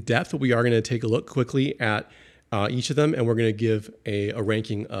series in depth, but we are gonna take a look quickly at each of them, and we're gonna give a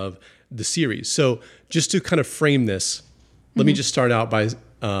ranking of the series. So just to kind of frame this, let me just start out by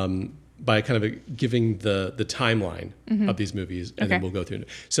kind of giving the timeline of these movies, and then we'll go through it.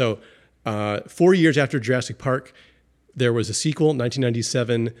 So 4 years after Jurassic Park, there was a sequel,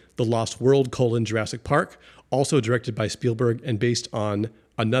 1997, The Lost World: Jurassic Park, also directed by Spielberg and based on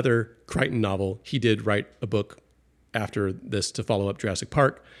another Crichton novel. He did write a book after this to follow up Jurassic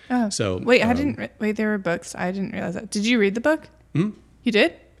Park. Oh. So wait, there were books. I didn't realize that. Did you read the book? You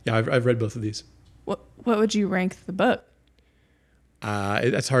did? Yeah, I've read both of these. What would you rank the book?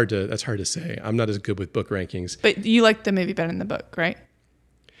 That's hard to say. I'm not as good with book rankings. But you like the movie better than the book, right?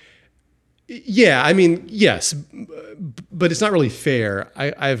 Yeah, I mean, yes, but it's not really fair.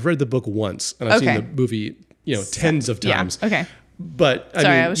 I've read the book once, and I've seen the movie, tens of times. Yeah. Okay. But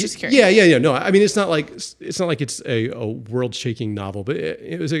I was just curious. Yeah. No, I mean, it's not like it's a world-shaking novel, but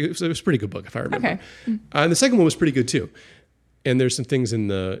it was a pretty good book, if I remember. Okay. And the second one was pretty good too. And there's some things in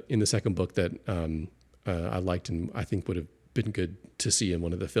the second book that I liked, and I think would have been good to see in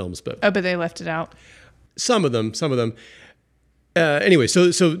one of the films. But but they left it out. Some of them. Anyway,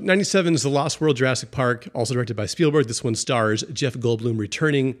 so 97 is The Lost World Jurassic Park, also directed by Spielberg. This one stars Jeff Goldblum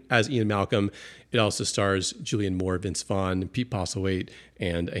returning as Ian Malcolm. It also stars Julianne Moore, Vince Vaughn, Pete Postlethwaite,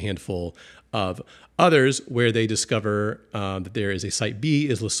 and a handful of others, where they discover that there is a Site B,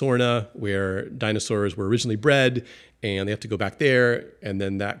 is La Sorna, where dinosaurs were originally bred, and they have to go back there, and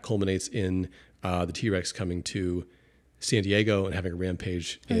then that culminates in the T-Rex coming to San Diego and having a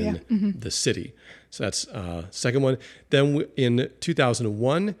rampage in the city. So that's second one. Then in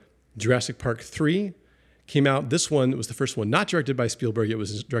 2001, Jurassic Park 3 came out. This one was the first one not directed by Spielberg. It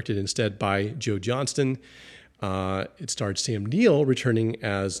was directed instead by Joe Johnston. It starred Sam Neill returning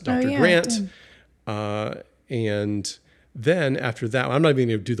as Dr. Grant. And then after that, I'm not even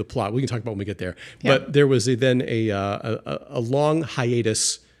going to do the plot. We can talk about when we get there. Yeah. But there was then a long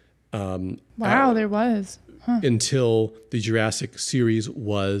hiatus. There was. Until the Jurassic series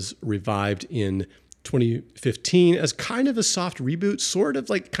was revived in 2015 as kind of a soft reboot, sort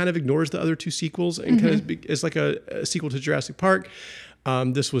of like kind of ignores the other two sequels and kind of is like a sequel to Jurassic Park.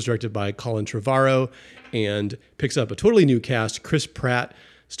 This was directed by Colin Trevorrow and picks up a totally new cast. Chris Pratt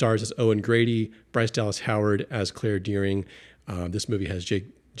stars as Owen Grady, Bryce Dallas Howard as Claire Dearing. This movie has Jake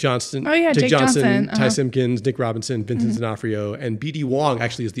Johnson, Jake Johnson, Ty Simpkins, Nick Robinson, Vincent D'Onofrio, and B.D. Wong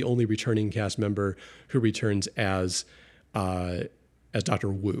actually is the only returning cast member who returns as Dr.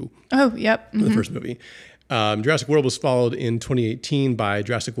 Wu. Oh, yep. In the first movie. Jurassic World was followed in 2018 by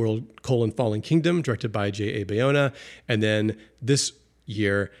Jurassic World: Fallen Kingdom, directed by J.A. Bayona. And then this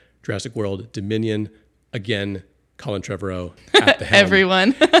year, Jurassic World: Dominion, again, Colin Trevorrow at the helm.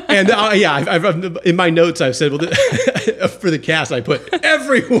 Everyone. And I've in my notes, I've said, well, for the cast, I put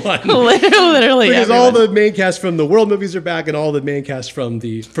everyone. Literally because everyone. all the main cast from the World movies are back and all the main cast from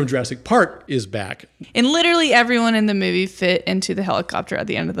Jurassic Park is back. And literally everyone in the movie fit into the helicopter at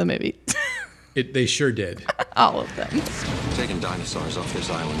the end of the movie. They sure did. All of them. Taking dinosaurs off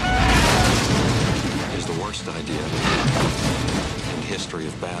this island is the worst idea in the history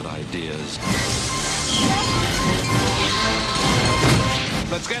of bad ideas.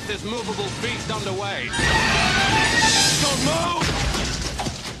 Let's get this movable feast underway. Don't move!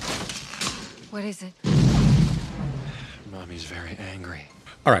 What is it? Mommy's very angry.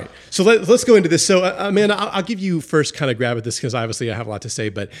 All right, so let's go into this. So, Amanda, I'll give you first kind of grab at this because obviously I have a lot to say.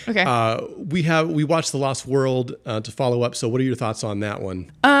 But okay. We watched The Lost World to follow up. So, what are your thoughts on that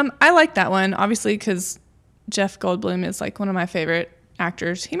one? I like that one, obviously, because Jeff Goldblum is like one of my favorite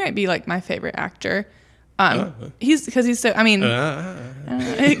actors. He might be like my favorite actor. He's so, I mean,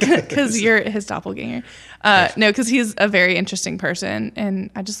 because you're his doppelganger. No, because he's a very interesting person and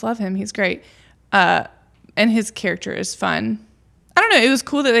I just love him. He's great. And his character is fun. I don't know. It was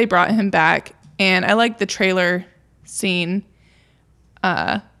cool that they brought him back and I like the trailer scene,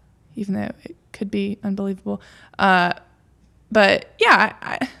 even though it could be unbelievable. But yeah,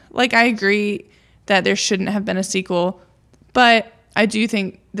 I agree that there shouldn't have been a sequel, but I do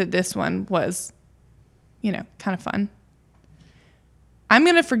think that this one was, kind of fun. I'm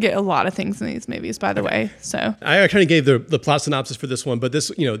going to forget a lot of things in these movies, by the way. So I kind of gave the plot synopsis for this one, but this,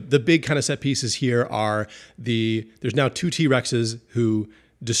 the big kind of set pieces here are there's now two T-Rexes who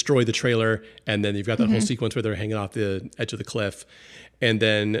destroy the trailer. And then you've got that whole sequence where they're hanging off the edge of the cliff. And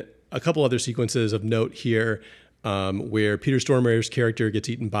then a couple other sequences of note here where Peter Stormare's character gets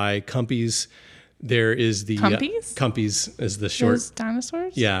eaten by Cumpies. There is the Cumpies is the short. Those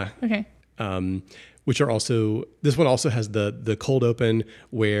dinosaurs? Yeah. Okay. Which are also, this one also has the cold open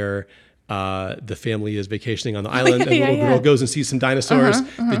where the family is vacationing on the island and the little girl goes and sees some dinosaurs.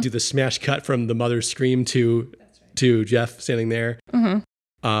 They do the smash cut from the mother's scream to Jeff standing there.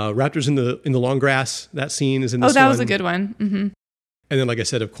 Raptors in the long grass, that scene is in this one. Oh, that was a good one. And then, like I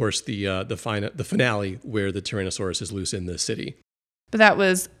said, of course, the finale where the Tyrannosaurus is loose in the city. But that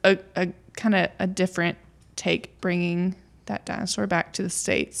was a kind of a different take, bringing that dinosaur back to the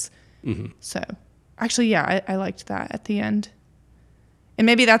States. So actually, yeah, I liked that at the end. And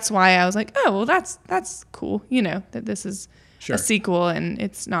maybe that's why I was like, oh, well, that's cool. That this is a sequel and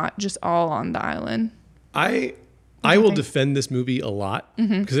it's not just all on the island. I will defend this movie a lot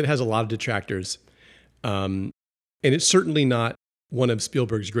because it has a lot of detractors. And it's certainly not one of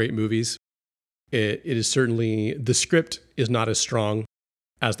Spielberg's great movies. It is certainly, the script is not as strong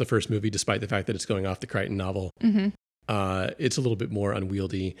as the first movie, despite the fact that it's going off the Crichton novel. It's a little bit more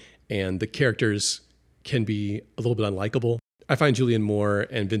unwieldy, and the characters can be a little bit unlikable. I find Julianne Moore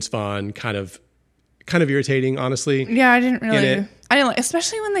and Vince Vaughn kind of irritating, honestly. Yeah, I didn't like,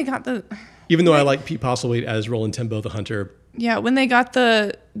 especially when they got the. Even though I like Pete Postlethwaite as Roland Tembo the Hunter, Yeah, when they got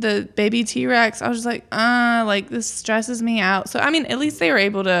the baby T-Rex, I was just like this stresses me out. So, I mean, at least they were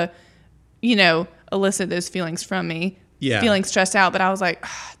able to, elicit those feelings from me. Yeah. Feeling stressed out, but I was like,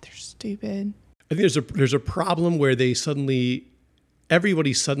 they're stupid. I think there's a problem where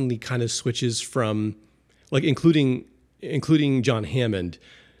everybody suddenly kind of switches from, like, including John Hammond,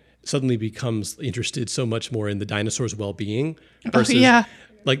 suddenly becomes interested so much more in the dinosaur's well-being versus,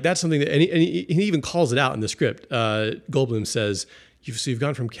 like, that's something that, and he even calls it out in the script. Goldblum says, you've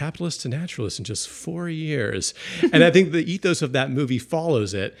gone from capitalist to naturalist in just 4 years. And I think the ethos of that movie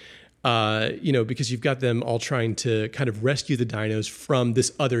follows it, because you've got them all trying to kind of rescue the dinos from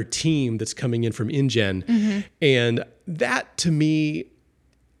this other team that's coming in from InGen. Mm-hmm. And that, to me,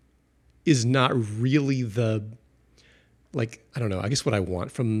 is not really I don't know, I guess what I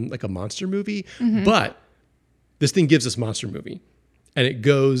want from, like, a monster movie. Mm-hmm. But this thing gives us monster movie. And it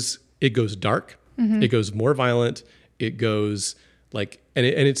goes dark. Mm-hmm. It goes more violent. It goes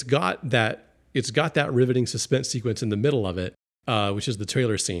it's got that riveting suspense sequence in the middle of it, which is the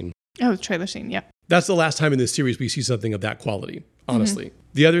trailer scene. Oh, the trailer scene, yeah. That's the last time in this series we see something of that quality, honestly. Mm-hmm.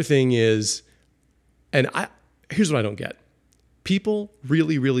 The other thing is, here's what I don't get. People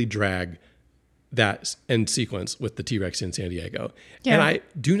really, really drag that end sequence with the T-Rex in San Diego. Yeah. And I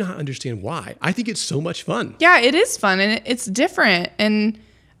do not understand why. I think it's so much fun. Yeah, it is fun, and it's different. And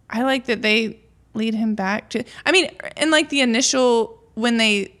I like that they lead him back to, I mean, and like the initial, when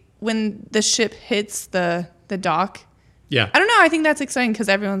the ship hits the dock. Yeah. I don't know. I think that's exciting because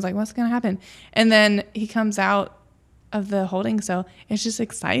everyone's like, what's going to happen? And then he comes out of the holding cell. It's just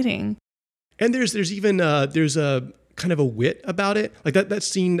exciting. And there's even, there's a kind of a wit about it. Like that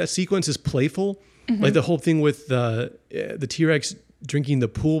scene, that sequence is playful. Mm-hmm. Like the whole thing with the T-Rex drinking the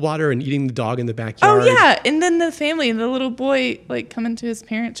pool water and eating the dog in the backyard. Oh yeah. And then the family, the little boy, like coming to his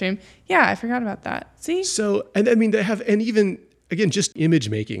parents' room. Yeah. I forgot about that. See? So, and I mean, and even again, just image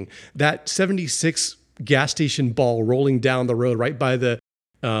making, that 76 gas station ball rolling down the road right by the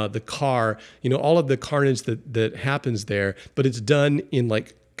car, all of the carnage that happens there, but it's done in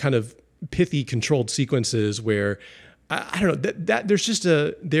like kind of pithy controlled sequences where I don't know that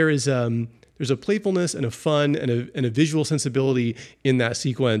there's a playfulness and a fun and a visual sensibility in that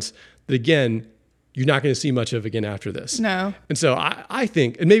sequence that, again, you're not going to see much of again after this. No. And so I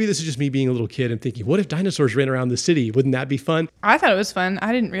think, and maybe this is just me being a little kid and thinking, what if dinosaurs ran around the city? Wouldn't that be fun? I thought it was fun.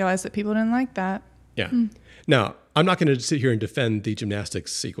 I didn't realize that people didn't like that. Yeah. Now, I'm not going to sit here and defend the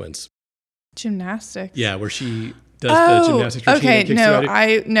gymnastics sequence. Gymnastics? Yeah, where she does the gymnastics routine. Okay, and kicks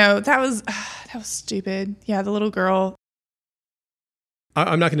that was stupid. Yeah, the little girl.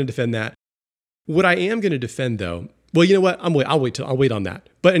 I'm not going to defend that. What I am going to defend, though, well, you know what? I'll wait on that.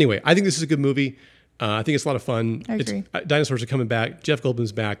 But anyway, I think this is a good movie. I think it's a lot of fun. I agree. Dinosaurs are coming back. Jeff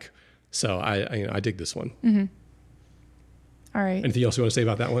Goldblum's back. So I dig this one. Mm-hmm. All right. Anything else you want to say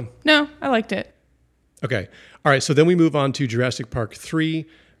about that one? No, I liked it. Okay. All right. So then we move on to Jurassic Park 3,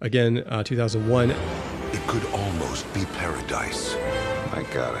 again, 2001. It could almost be paradise. My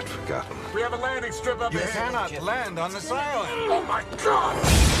God, I'd forgotten. We have a landing strip up You cannot land on this island. Oh my God!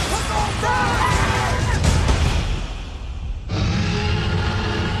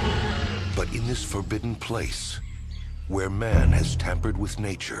 But in this forbidden place, where man has tampered with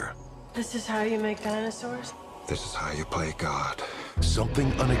nature, This is how you make dinosaurs? This is how you play God.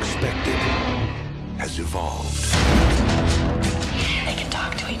 something unexpected has evolved. They can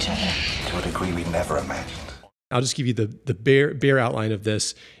talk to each other. To a degree we never imagined. I'll just give you the bare outline of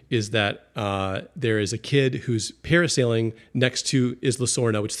this is that there is a kid who's parasailing next to Isla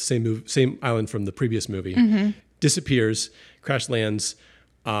Sorna, which is the same island from the previous movie, Mm-hmm. disappears, crash lands,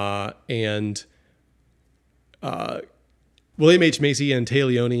 and William H. Macy and Téa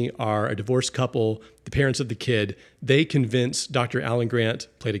Leoni are a divorced couple, the parents of the kid. They convince Dr. Alan Grant,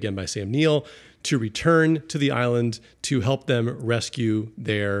 played again by Sam Neill, to return to the island to help them rescue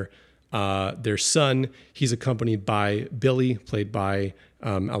their son. He's accompanied by Billy, played by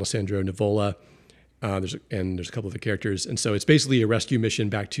Alessandro Nivola. There's a couple of the characters. And so it's basically a rescue mission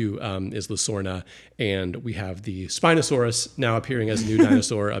back to Isla Sorna. And we have the Spinosaurus now appearing as a new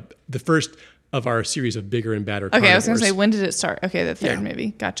dinosaur, the first of our series of bigger and badder carnivores. Okay, I was going to say, when did it start? Okay, the third movie.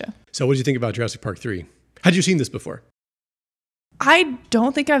 Gotcha. So what did you think about Jurassic Park 3? Had you seen this before? I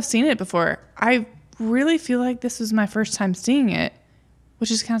don't think I've seen it before. I really feel like this was my first time seeing it,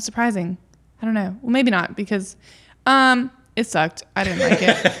 which is kind of surprising. I don't know. Well, maybe not, because it sucked. I didn't like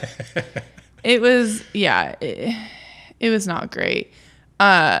it. It was not great.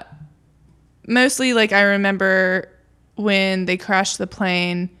 Mostly, like, I remember when they crashed the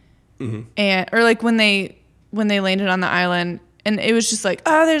plane, mm-hmm. or like when they landed on the island, and it was just like,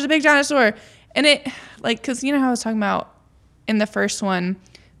 oh, there's a big dinosaur, and it, like, because you know how I was talking about in the first one,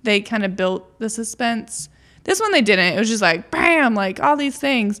 they kind of built the suspense. This one they didn't. It was just like, bam, like all these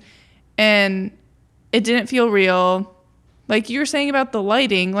things. And it didn't feel real. Like you were saying about the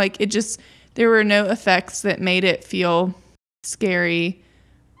lighting, like there were no effects that made it feel scary.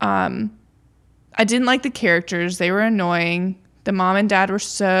 I didn't like the characters. They were annoying. The mom and dad were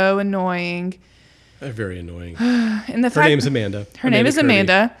so annoying. They're very annoying. And her name's Amanda. Her name is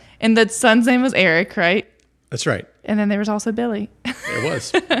Amanda. And the son's name was Eric, right? That's right. And then there was also Billy. There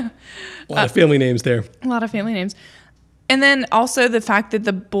was. A lot of family names there. A lot of family names. And then also the fact that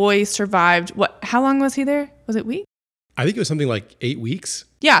the boy survived. How long was he there? Was it weeks? I think it was something like 8 weeks.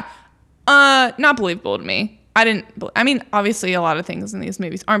 Yeah. Not believable to me. I mean, obviously a lot of things in these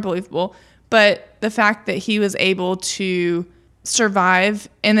movies aren't believable, but the fact that he was able to survive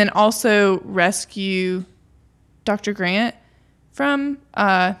and then also rescue Dr. Grant from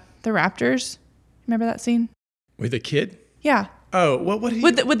the raptors. Remember that scene? With the kid? Yeah. Oh, what he...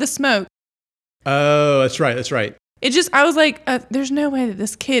 With the smoke. Oh, that's right. I was like, there's no way that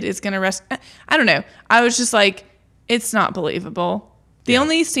this kid is going to rescue. I don't know. I was just like, it's not believable. The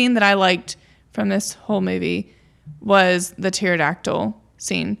only scene that I liked from this whole movie was the pterodactyl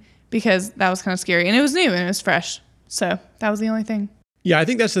scene because that was kind of scary and it was new and it was fresh. So that was the only thing. Yeah, I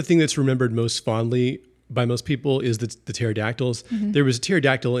think that's the thing that's remembered most fondly by most people is the pterodactyls. Mm-hmm. There was a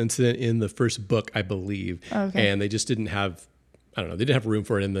pterodactyl incident in the first book, I believe, and they just didn't have, I don't know, they didn't have room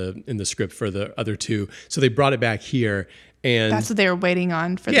for it in the script for the other two, so they brought it back here. And that's what they were waiting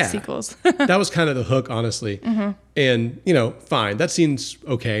on for the sequels. That was kind of the hook, honestly. Mm-hmm. And fine, that seems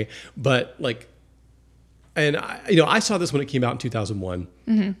okay, but like, and I saw this when it came out in 2001.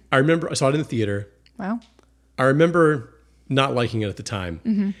 Mm-hmm. I saw it in the theater. Wow. I remember not liking it at the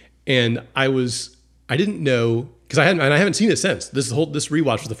time, and I didn't know because I haven't seen it since. This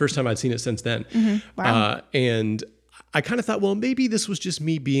rewatch was the first time I'd seen it since then. Mm-hmm. Wow. And I kind of thought, well, maybe this was just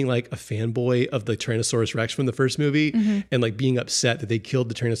me being like a fanboy of the Tyrannosaurus Rex from the first movie and like being upset that they killed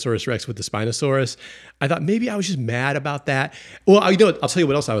the Tyrannosaurus Rex with the Spinosaurus. I thought maybe I was just mad about that. Well, I'll tell you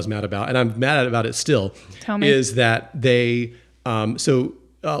what else I was mad about, and I'm mad about it still. Tell me. Is that they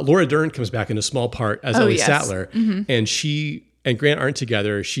Laura Dern comes back in a small part as Ellie Sattler, and she and Grant aren't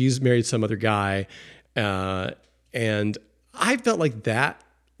together. She's married some other guy, and I felt like that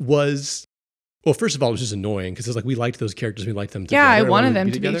was. Well, first of all, it was just annoying because it's like we liked those characters, we liked them together. Yeah, I wanted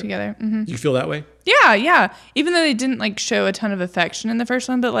them to be together. Mm-hmm. You feel that way? Yeah. Even though they didn't like show a ton of affection in the first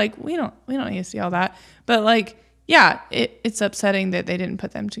one, but like we don't need to see all that. But like, yeah, it's upsetting that they didn't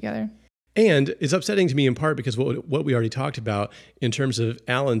put them together. And it's upsetting to me in part because what we already talked about in terms of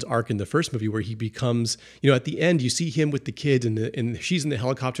Alan's arc in the first movie, where he becomes, at the end you see him with the kids and she's in the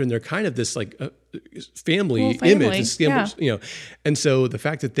helicopter and they're kind of this like family image, and so the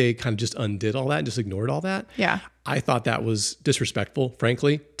fact that they kind of just undid all that and just ignored all that, I thought that was disrespectful,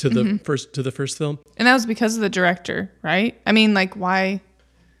 frankly, to the first film. And that was because of the director, right? I mean, like why?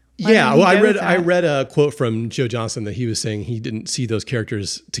 Yeah, well, I read a quote from Joe Johnston that he was saying he didn't see those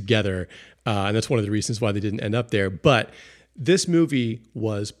characters together, and that's one of the reasons why they didn't end up there. But this movie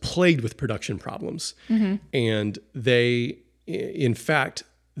was plagued with production problems, and they had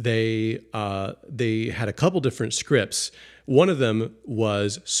a couple different scripts. One of them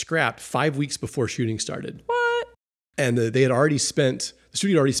was scrapped 5 weeks before shooting started. What? And the studio had already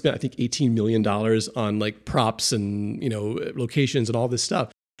spent, I think, $18 million on like props and locations and all this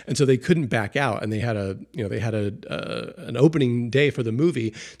stuff. And so they couldn't back out, and they had an opening day for the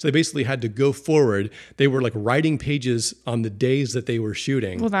movie. So they basically had to go forward. They were like writing pages on the days that they were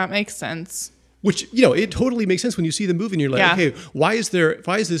shooting. Well, that makes sense. Which, it totally makes sense when you see the movie and you're like, okay, why is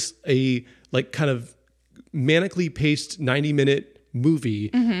this a like kind of manically paced 90-minute movie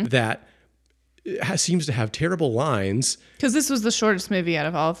that seems to have terrible lines? Because this was the shortest movie out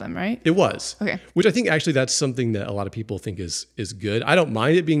of all of them, right? It was. Okay. Which I think actually that's something that a lot of people think is good. I don't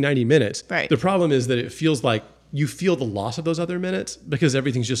mind it being 90 minutes. Right. The problem is that it feels like you feel the loss of those other minutes because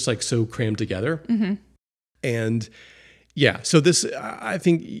everything's just like so crammed together. And yeah, so this, I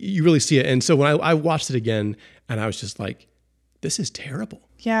think you really see it. And so when I watched it again and I was just like, this is terrible.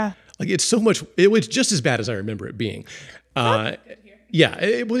 Yeah. Like it's just as bad as I remember it being. Yeah,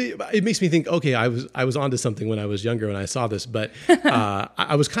 it makes me think, okay, I was onto something when I was younger when I saw this, but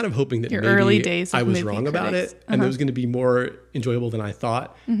I was kind of hoping that Your maybe early days I was wrong about it and it was going to be more enjoyable than I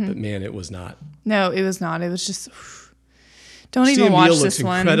thought, but man, it was not. No, it was not. It was just, don't even watch this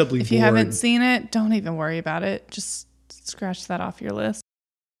one. If you haven't seen it, don't even worry about it. Just scratch that off your list.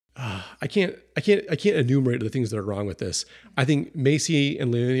 I can't enumerate the things that are wrong with this. I think Macy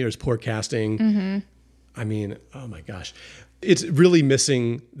and Leonier's poor casting. I mean, oh my gosh. It's really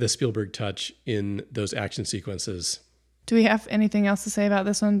missing the Spielberg touch in those action sequences. Do we have anything else to say about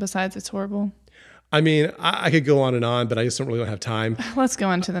this one besides it's horrible? I mean, I could go on and on, but I just don't have time. Let's go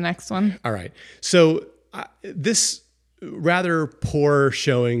on to the next one. All right. So this rather poor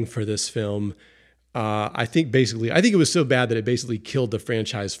showing for this film, I think it was so bad that it basically killed the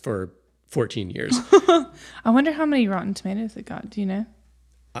franchise for 14 years. I wonder how many Rotten Tomatoes it got. Do you know?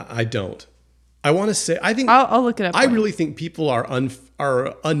 I don't. I want to say, I think I'll look it up. I really think people are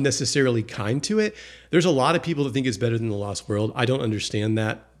unnecessarily kind to it. There's a lot of people that think it's better than The Lost World. I don't understand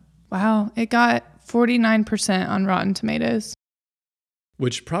that. Wow. It got 49% on Rotten Tomatoes.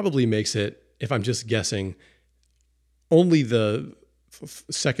 Which probably makes it, if I'm just guessing, only the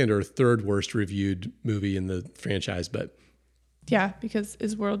second or third worst reviewed movie in the franchise. But yeah, because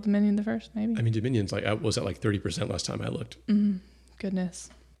is World Dominion the first, maybe? I mean, Dominion's was at like 30% last time I looked. Goodness.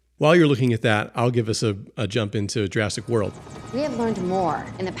 While you're looking at that, I'll give us a jump into Jurassic World. We have learned more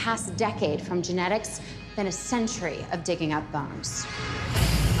in the past decade from genetics than a century of digging up bones.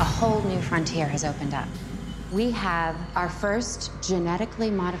 A whole new frontier has opened up. We have our first genetically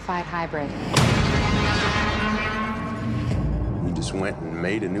modified hybrid. You just went and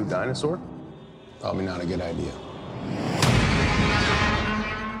made a new dinosaur? Probably not a good idea.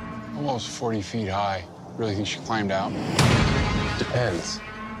 Almost 40 feet high. Really think she climbed out? Depends.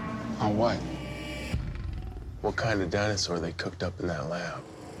 On what? What kind of dinosaur they cooked up in that lab.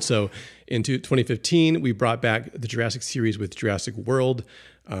 So in 2015, we brought back the Jurassic series with Jurassic World,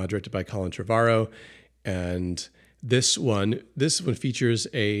 directed by Colin Trevorrow. And this one features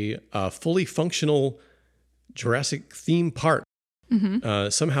a fully functional Jurassic theme park.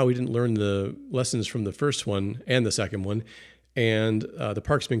 Somehow we didn't learn the lessons from the first one and the second one. And the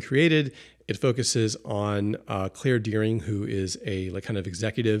park's been created. It focuses on Claire Dearing, who is a kind of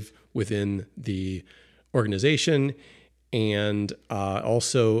executive within the organization. And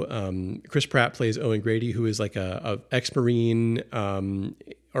also Chris Pratt plays Owen Grady, who is like a ex-Marine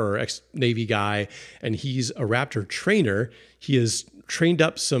or ex-Navy guy. And he's a raptor trainer. He has trained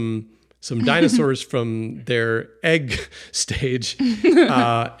up some dinosaurs from their egg stage.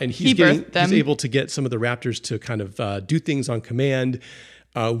 And he's able to get some of the raptors to kind of do things on command.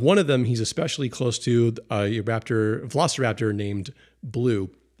 One of them he's especially close to, a velociraptor named Blue.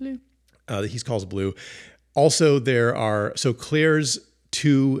 That he calls Blue. Also, Claire's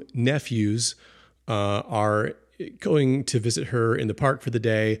two nephews are going to visit her in the park for the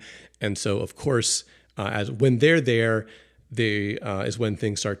day. And so, of course, when they're there, is when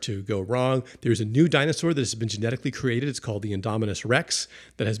things start to go wrong. There's a new dinosaur that has been genetically created. It's called the Indominus Rex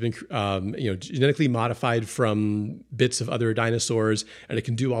that has been genetically modified from bits of other dinosaurs, and it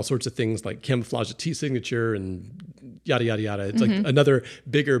can do all sorts of things like camouflage a teeth signature and yada yada yada. It's like another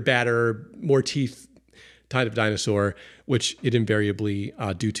bigger, badder, more teeth type of dinosaur, which it invariably,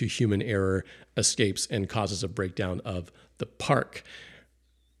 due to human error, escapes and causes a breakdown of the park.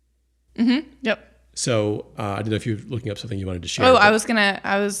 Yep. So I don't know if you're looking up something you wanted to share. Oh, I want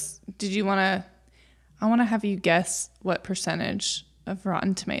to have you guess what percentage of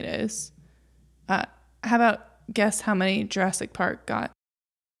Rotten Tomatoes. How about guess how many Jurassic Park got?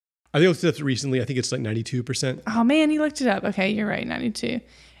 I think I looked it up recently. I think it's like 92%. Oh man, you looked it up. Okay, you're right, 92.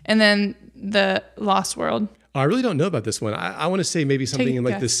 And then the Lost World. I really don't know about this one. I want to say maybe something in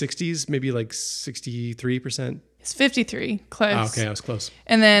like the 60s, maybe like 63%. It's 53. Close. Oh, okay, I was close.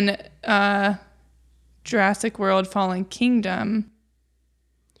 And then Jurassic World Fallen Kingdom.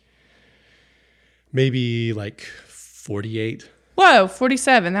 Maybe like 48. Whoa,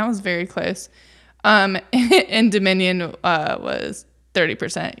 47. That was very close. And Dominion was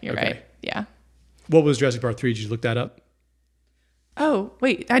 30%. You're right. Yeah. What was Jurassic Park 3? Did you look that up? Oh,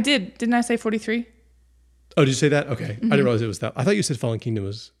 wait. I did. Didn't I say 43? Oh, did you say that? Okay. I didn't realize it was that. I thought you said Fallen Kingdom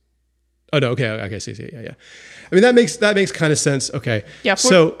was... Oh, no. Okay. See. Yeah. I mean, that makes kind of sense. Okay. Yeah.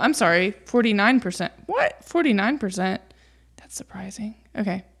 I'm sorry. 49%. What? 49%? That's surprising.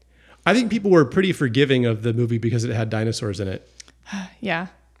 Okay. I think people were pretty forgiving of the movie because it had dinosaurs in it. Yeah.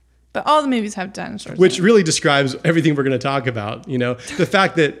 But all the movies have dinosaurs. Which really describes everything we're going to talk about. The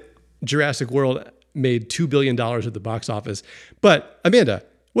fact that Jurassic World made $2 billion at the box office. But Amanda,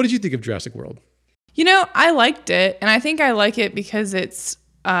 what did you think of Jurassic World? I liked it. And I think I like it because it's...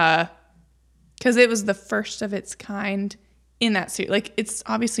 because it was the first of its kind in that series. Like, it's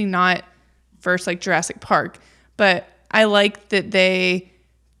obviously not first like Jurassic Park, but I like that they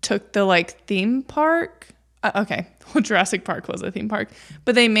took the like theme park. Okay, well, Jurassic Park was a theme park,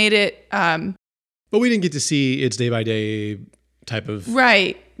 but they made it. But we didn't get to see its day by day type of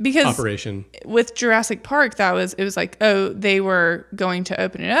because operation with Jurassic Park. It was like, oh, they were going to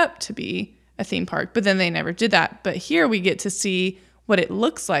open it up to be a theme park, but then they never did that. But here we get to see what it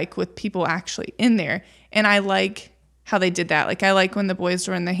looks like with people actually in there. And I like how they did that. Like I like when the boys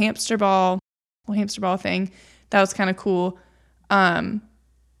were in the hamster ball thing. That was kind of cool. And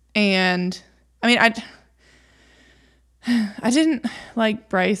I mean, I didn't like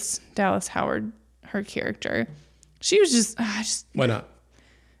Bryce Dallas Howard, her character. She was just why not?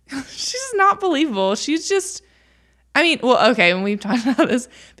 She's just not believable. She's just, I mean, well, okay, and we've talked about this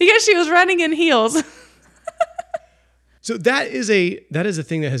because she was running in heels. So that is a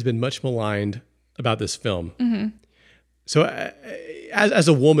thing that has been much maligned about this film. Mm-hmm. So as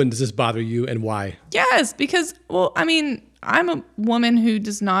a woman, does this bother you, and why? Yes, because, well, I mean, I'm a woman who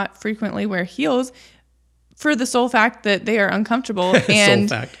does not frequently wear heels for the sole fact that they are uncomfortable. And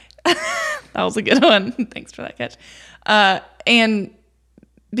sole fact. That was a good one. Thanks for that catch. And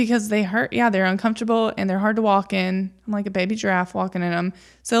because they hurt, they're uncomfortable and they're hard to walk in. I'm like a baby giraffe walking in them.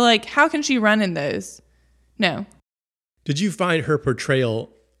 So, like, how can she run in those? No. Did you find her portrayal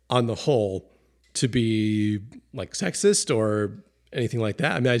on the whole to be like sexist or anything like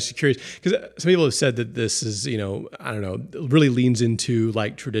that? I mean, I'm just curious because some people have said that this is, I don't know, really leans into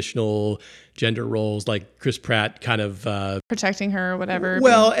like traditional gender roles, like Chris Pratt kind of protecting her or whatever.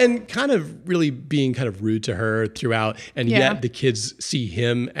 Well, and kind of really being kind of rude to her throughout. And yet the kids see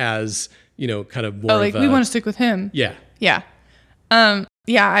him as, kind of more we want to stick with him. Yeah. Yeah.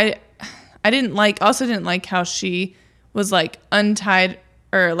 I didn't like how she was like untied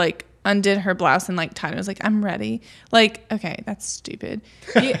or like undid her blouse and like tied it. I was like, I'm ready. Like, okay, that's stupid.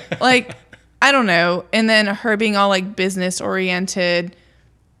 Like, I don't know. And then her being all like business oriented,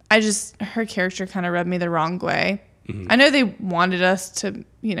 her character kind of rubbed me the wrong way. Mm-hmm. I know they wanted us to,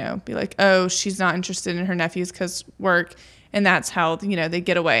 be like, oh, she's not interested in her nephews because work, and that's how, they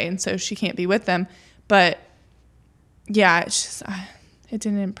get away, and so she can't be with them. But yeah, it's just, it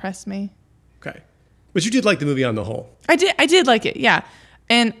didn't impress me. Okay. But you did like the movie on the whole. I did like it, yeah.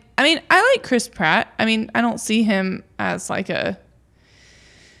 And I mean, I like Chris Pratt. I mean, I don't see him as like a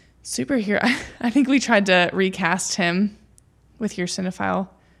superhero. I think we tried to recast him with your cinephile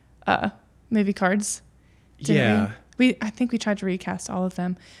movie cards. Yeah. I think we tried to recast all of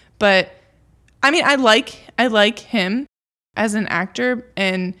them. But I mean, I like him as an actor,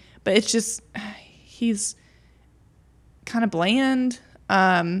 but it's just he's kind of bland.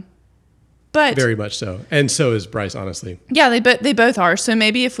 But very much so. And so is Bryce, honestly. Yeah, they both are. So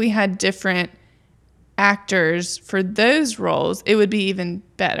maybe if we had different actors for those roles, it would be even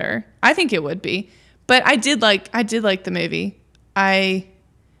better. I think it would be. But I did like the movie. I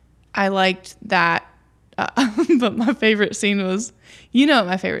liked that. But my favorite scene was, what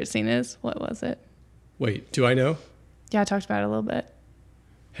my favorite scene is? What was it? Wait, do I know? Yeah, I talked about it a little bit.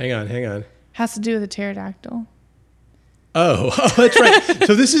 Hang on. Has to do with a pterodactyl. Oh, that's right.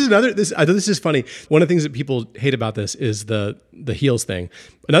 So this is I thought this is funny. One of the things that people hate about this is the heels thing.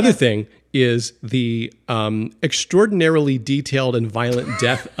 Another thing is the extraordinarily detailed and violent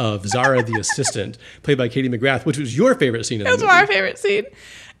death of Zara the assistant, played by Katie McGrath, which was your favorite scene in the movie. That's my favorite scene.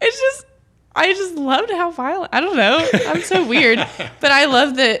 I just loved how violent. I don't know. I'm so weird. But I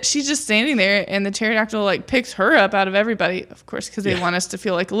love that she's just standing there and the pterodactyl like picks her up out of everybody, of course, because they want us to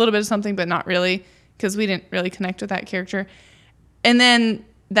feel like a little bit of something, but not really, because we didn't really connect with that character. And then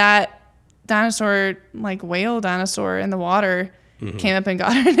that dinosaur, like whale dinosaur in the water, came up and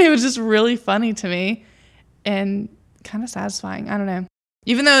got her. And it was just really funny to me and kind of satisfying. I don't know.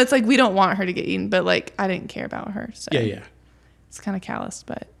 Even though it's like we don't want her to get eaten, but like I didn't care about her. So yeah. It's kind of callous,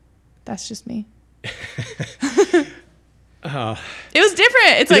 but that's just me. It was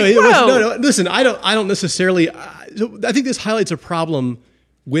different. It's like, whoa. No. Listen, I don't necessarily. I think this highlights a problem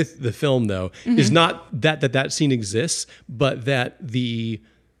with the film, though, is not that scene exists, but that the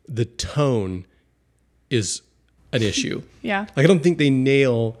tone is an issue. Yeah. Like I don't think they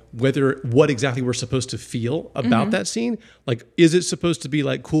nail what exactly we're supposed to feel about that scene. Like, is it supposed to be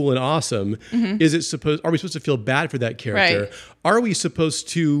like cool and awesome? Are we supposed to feel bad for that character? Right. Are we supposed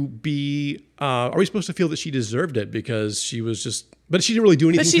to be? Are we supposed to feel that she deserved it because she was just? But she didn't really do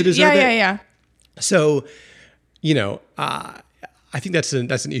anything to deserve it. Yeah. So, I think that's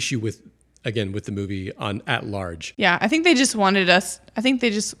an issue with the movie at large. Yeah, I think they just wanted us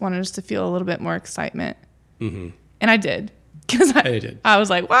to feel a little bit more excitement. And I did. Because I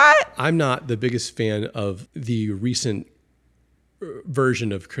was like, what? I'm not the biggest fan of the recent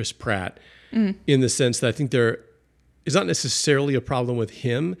version of Chris Pratt in the sense that I think there is not necessarily a problem with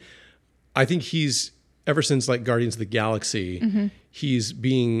him. I think he's, ever since like Guardians of the Galaxy, he's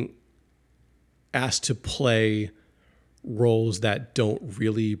being asked to play roles that don't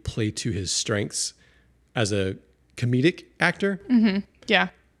really play to his strengths as a comedic actor. Yeah.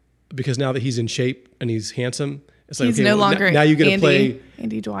 Because now that he's in shape and he's handsome, it's like, he's no longer now you get to play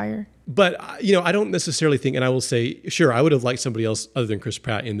Andy Dwyer. But, I don't necessarily think, and I will say, sure, I would have liked somebody else other than Chris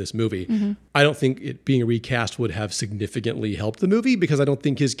Pratt in this movie. Mm-hmm. I don't think it being recast would have significantly helped the movie because I don't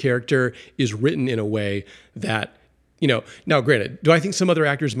think his character is written in a way that, now granted, do I think some other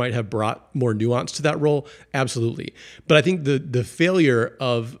actors might have brought more nuance to that role? Absolutely. But I think the failure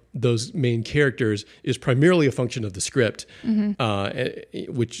of those main characters is primarily a function of the script,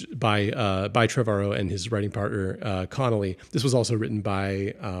 which by Trevorrow and his writing partner, Connolly. This was also written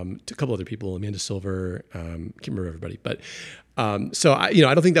by a couple other people, Amanda Silver, can't remember everybody. But so I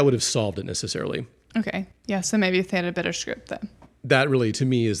don't think that would have solved it necessarily. Okay. Yeah. So maybe if they had a better script then. That really, to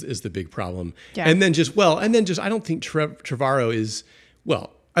me, is the big problem. Yeah. And then I don't think Trevorrow is, I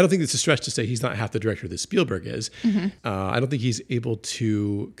don't think it's a stretch to say he's not half the director that Spielberg is. Mm-hmm. I don't think he's able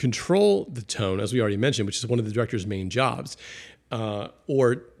to control the tone, as we already mentioned, which is one of the director's main jobs,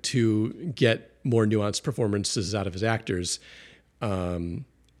 or to get more nuanced performances out of his actors.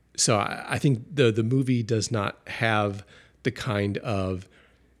 So I think the movie does not have the kind of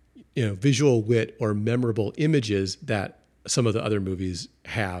visual wit or memorable images that some of the other movies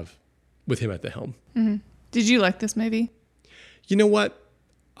have with him at the helm. Mm-hmm. Did you like this movie? You know what?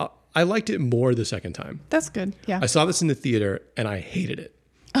 I liked it more the second time. That's good. Yeah. I saw this in the theater and I hated it.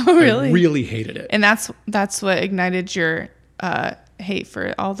 Oh, really? I really hated it. And that's what ignited your hate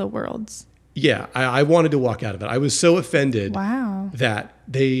for All the Worlds. Yeah. I wanted to walk out of it. I was so offended that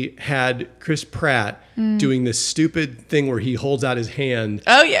they had Chris Pratt doing this stupid thing where he holds out his hand.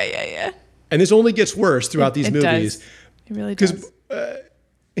 Oh, yeah. And this only gets worse throughout these movies. Does. It really does.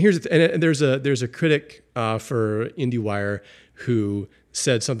 Here's and there's a critic for IndieWire who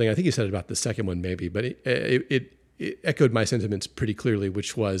said something. I think he said it about the second one, maybe, but it echoed my sentiments pretty clearly,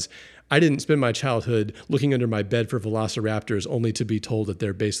 which was, I didn't spend my childhood looking under my bed for velociraptors only to be told that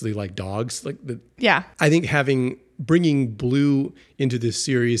they're basically like dogs. Yeah. I think bringing Blue into this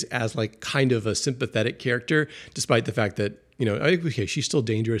series as like kind of a sympathetic character, despite the fact that okay, she's still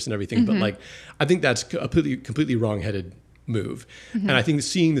dangerous and everything, but like, I think that's a completely wrongheaded move. And I think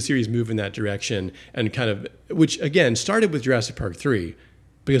seeing the series move in that direction and kind of, which again started with Jurassic Park 3,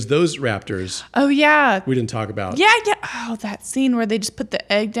 because those raptors. Oh yeah. We didn't talk about. Yeah. Oh, that scene where they just put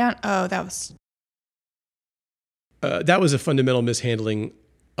the egg down. Oh, that was. That was a fundamental mishandling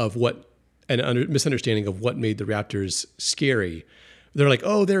of misunderstanding of what made the raptors scary. They're like,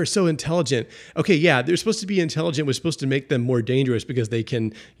 oh, they're so intelligent. Okay, yeah, they're supposed to be intelligent. We're supposed to make them more dangerous because they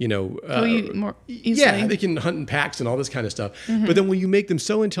can, more easily. Yeah, they can hunt in packs and all this kind of stuff. But then when you make them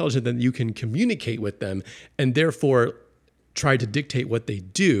so intelligent that you can communicate with them and therefore try to dictate what they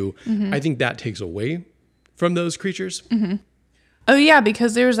do, I think that takes away from those creatures. Oh yeah,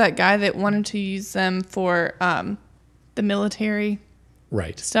 because there was that guy that wanted to use them for the military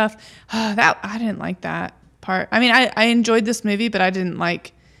stuff. That I didn't like that part. I mean, I enjoyed this movie, but I didn't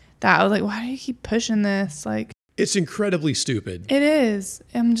like that. I was like, why do you keep pushing this? Like, it's incredibly stupid. It is.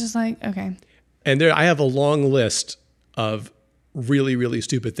 I'm just like, okay. And I have a long list of really, really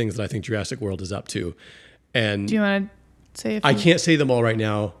stupid things that I think Jurassic World is up to. And do you want to say? I can't say them all right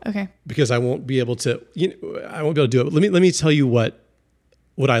now. Okay. Because I won't be able to. I won't be able to do it. Let me tell you what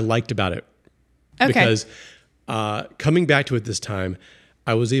I liked about it. Okay. Because coming back to it this time,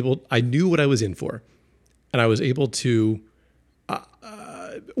 I knew what I was in for. And I was able to,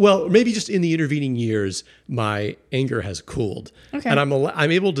 maybe just in the intervening years, my anger has cooled. Okay. And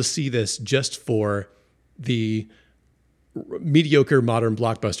I'm able to see this just for the mediocre modern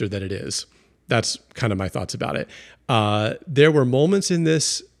blockbuster that it is. That's kind of my thoughts about it. There were moments in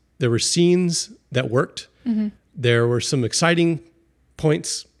this, there were scenes that worked. There were some exciting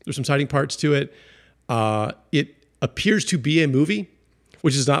points. There's some exciting parts to it. It appears to be a movie,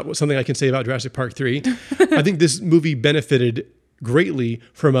 which is not something I can say about Jurassic Park 3. I think this movie benefited greatly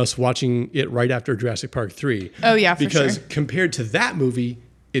from us watching it right after Jurassic Park 3. Oh, yeah, for because sure. Compared to that movie,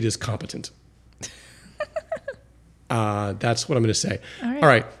 it is competent. That's what I'm going to say. All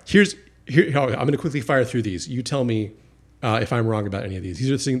right. Here, I'm going to quickly fire through these. You tell me if I'm wrong about any of these. These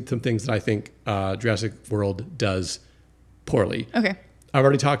are some things that I think Jurassic World does poorly. Okay. I've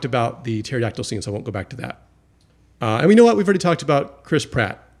already talked about the pterodactyl scene, so I won't go back to that. And we know what? We've already talked about Chris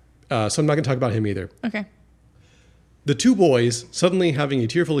Pratt, so I'm not going to talk about him either. Okay. The two boys suddenly having a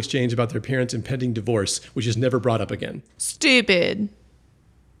tearful exchange about their parents' impending divorce, which is never brought up again. Stupid.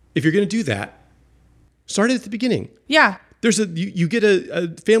 If you're going to do that, start it at the beginning. Yeah. You get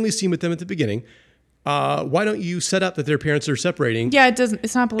a family scene with them at the beginning. Why don't you set up that their parents are separating? Yeah,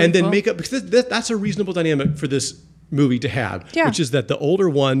 it's not believable. And then make up, because that's a reasonable dynamic for this movie to have, which is that the older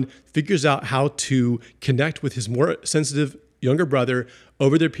one figures out how to connect with his more sensitive younger brother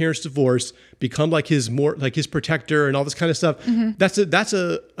over their parents' divorce, become like his protector and all this kind of stuff. That's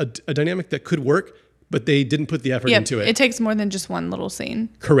a dynamic that could work, but they didn't put the effort into it. It takes more than just one little scene.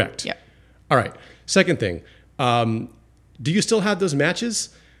 Correct. Yep. All right. Second thing, do you still have those matches?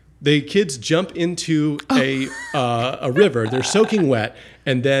 The kids jump into a river. They're soaking wet,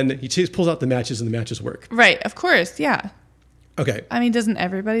 and then he pulls out the matches, and the matches work. Right. Of course. Yeah. Okay. I mean, doesn't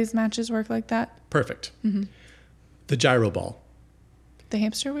everybody's matches work like that? Perfect. The gyro ball. The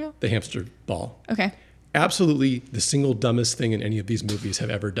hamster wheel? The hamster ball. Okay. Absolutely the single dumbest thing in any of these movies have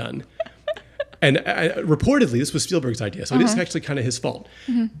ever done. And reportedly, this was Spielberg's idea, so it is actually kind of his fault.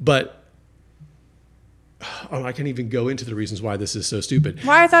 But I can't even go into the reasons why this is so stupid.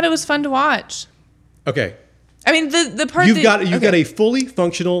 Why? I thought it was fun to watch. Okay. I mean, the part you've got a fully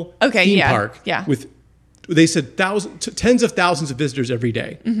functional theme park with, they said tens of thousands of visitors every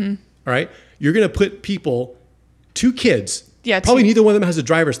day. All right. You're going to put two kids, probably neither one of them has a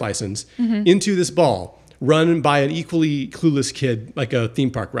driver's license, into this ball run by an equally clueless kid, like a theme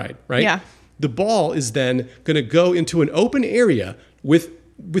park ride, right? Yeah. The ball is then going to go into an open area with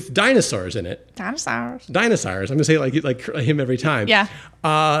dinosaurs in it. Dinosaurs. I'm going to say it like him every time. Yeah.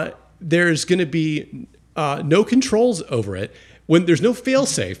 There's going to be no controls over it. When there's no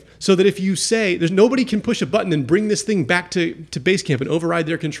fail-safe, so that if you say nobody can push a button and bring this thing back to base camp and override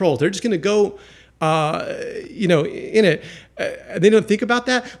their controls, they're just going to go, in it. They don't think about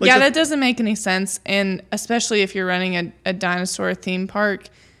that. That doesn't make any sense. And especially if you're running a dinosaur theme park,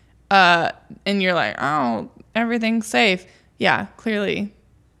 and you're like, oh, everything's safe. Yeah, clearly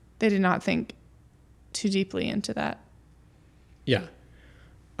they did not think too deeply into that. Yeah.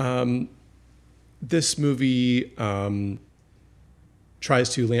 This movie tries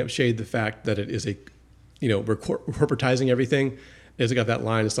to lampshade the fact that it is we're corporatizing everything. It's got that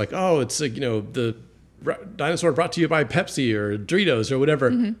line. It's like, oh, it's like, the dinosaur brought to you by Pepsi or Doritos or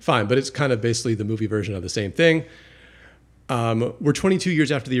whatever. Fine. But it's kind of basically the movie version of the same thing. We're 22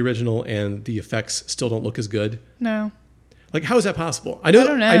 years after the original and the effects still don't look as good. No. Like, how is that possible? I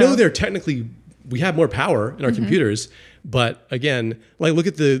don't know. I know they're technically, we have more power in our computers, but again, like look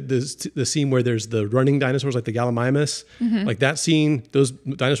at the scene where there's the running dinosaurs, like the Gallimimus. Like that scene, those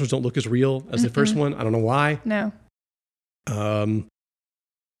dinosaurs don't look as real as the first one. I don't know why. No.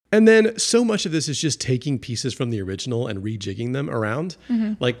 And then so much of this is just taking pieces from the original and rejigging them around.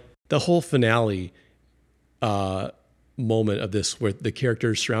 Like the whole finale moment of this, where the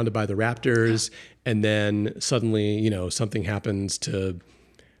character's surrounded by the raptors, and then suddenly, something happens to,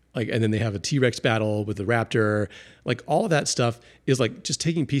 and then they have a T-Rex battle with the raptor. Like all of that stuff is like just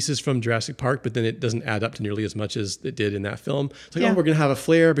taking pieces from Jurassic Park, but then it doesn't add up to nearly as much as it did in that film. It's like, oh, we're going to have a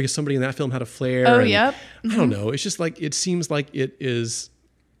flare because somebody in that film had a flare. Oh, and yep. I don't know. It's just like, it seems like it is,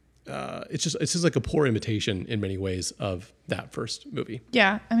 it's just like a poor imitation in many ways of that first movie.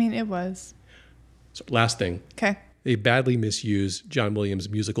 Yeah. I mean, it was. So last thing. Okay. They badly misuse John Williams'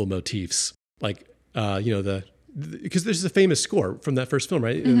 musical motifs. Like, because there's a famous score from that first film,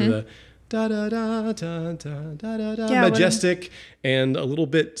 right? The da da da da da da da, majestic and a little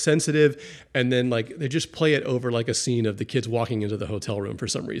bit sensitive, and then like they just play it over like a scene of the kids walking into the hotel room for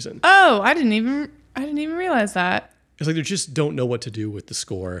some reason. Oh, I didn't even realize that. It's like they just don't know what to do with the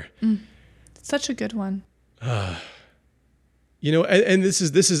score. It's such a good one. And this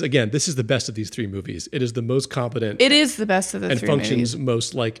is the best of these three movies. It is the most competent. It is the best of the three movies. And functions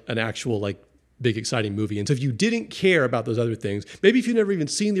most like an actual like big exciting movie. And so if you didn't care about those other things, maybe if you've never even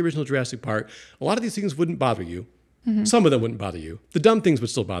seen the original Jurassic Park, a lot of these things wouldn't bother you. Some of them wouldn't bother you. The dumb things would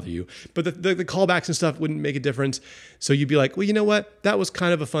still bother you, but the callbacks and stuff wouldn't make a difference. So you'd be like, well, you know what? That was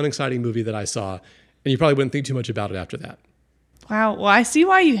kind of a fun, exciting movie that I saw. And you probably wouldn't think too much about it after that. Wow. Well, I see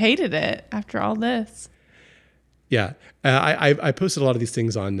why you hated it after all this. Yeah. I posted a lot of these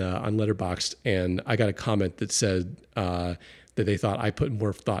things on Letterboxd, and I got a comment that said that they thought I put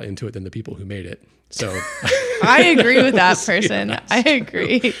more thought into it than the people who made it. So I agree with that person. I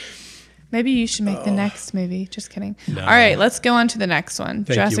agree. Maybe you should make the next movie. Just kidding. No. All right, let's go on to the next one.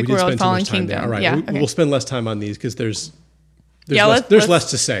 Jurassic World: Fallen Kingdom. All right, yeah, we'll spend less time on these because there's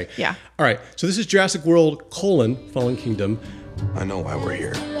less to say. Yeah. All right, so this is Jurassic World: Fallen Kingdom. I know why we're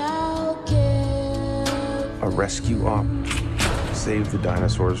here. A rescue op. Save the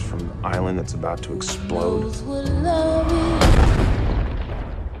dinosaurs from the island that's about to explode.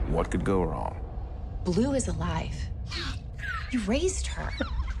 What could go wrong? Blue is alive. You raised her.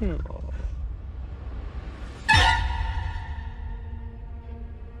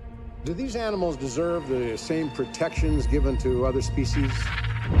 Do these animals deserve the same protections given to other species?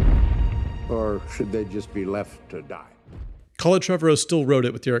 Or should they just be left to die? Colin Trevorrow still wrote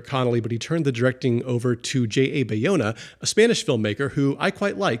it with Derek Connolly, but he turned the directing over to J.A. Bayona, a Spanish filmmaker who I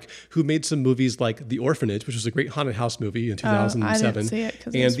quite like, who made some movies like The Orphanage, which was a great haunted house movie in 2007, I didn't see it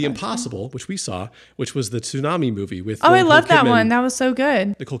and The Impossible, which we saw, which was the tsunami movie with I love that Kidman, one. That was so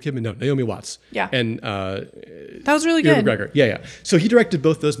good. Nicole Kidman, no, Naomi Watts. Yeah. And that was really Ewan good. McGregor. Yeah. So he directed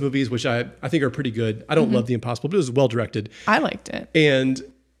both those movies, which I think are pretty good. I don't love The Impossible, but it was well directed. I liked it. And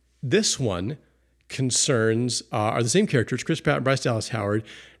this one concerns are the same characters, Chris Pratt and Bryce Dallas Howard.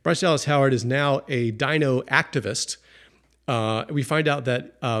 Bryce Dallas Howard is now a dino activist. We find out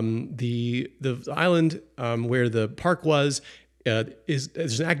that the island where the park was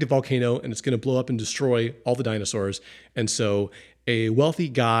there's an active volcano, and it's going to blow up and destroy all the dinosaurs. And so a wealthy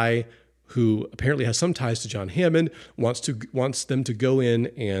guy who apparently has some ties to John Hammond wants them to go in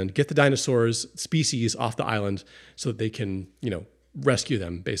and get the dinosaurs species off the island so that they can, rescue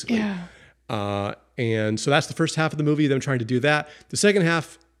them, basically. Yeah. And so that's the first half of the movie, them trying to do that. The second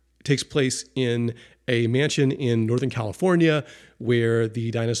half takes place in a mansion in Northern California where the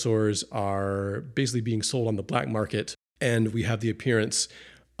dinosaurs are basically being sold on the black market. And we have the appearance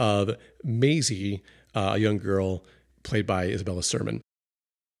of Maisie, a young girl played by Isabella Sermon.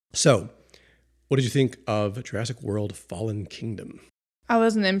 So, what did you think of Jurassic World Fallen Kingdom? I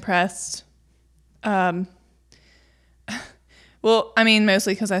wasn't impressed. Well, I mean,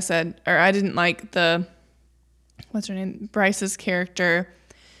 mostly because I didn't like what's her name? Bryce's character.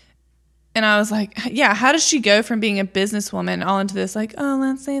 And I was like, yeah, how does she go from being a businesswoman all into this, like, oh,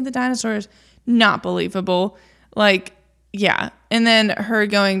 let's save the dinosaurs? Not believable. Like, yeah. And then her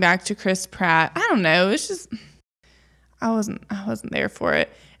going back to Chris Pratt. I don't know. It's just, I wasn't there for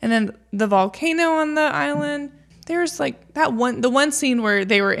it. And then the volcano on the island, there's like the one scene where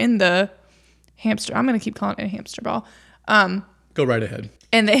they were in the hamster. I'm going to keep calling it a hamster ball. Go right ahead.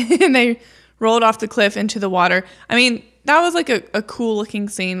 And they rolled off the cliff into the water. I mean, that was like a cool looking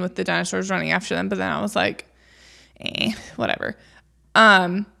scene with the dinosaurs running after them. But then I was like, whatever.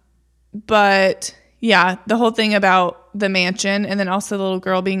 But yeah, the whole thing about the mansion and then also the little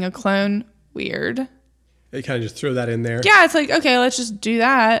girl being a clone, weird. They kind of just throw that in there. Yeah, it's like, okay, let's just do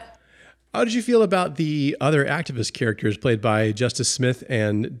that. How did you feel about the other activist characters played by Justice Smith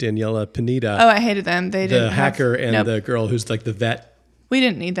and Daniela Pineda? Oh, I hated them. They didn't the hacker and the girl who's like the vet. We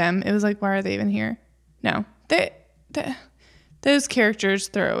didn't need them. It was like, why are they even here? No, those characters,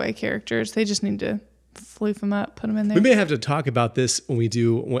 throwaway characters. They just need to floof them up, put them in there. We may have to talk about this after we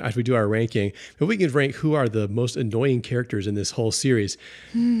do our ranking. But we can rank who are the most annoying characters in this whole series,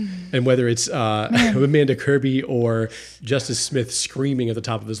 and whether it's Amanda Kirby or Justice Smith screaming at the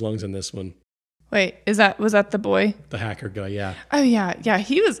top of his lungs in this one. Wait, was that the boy? The hacker guy, yeah. Oh yeah,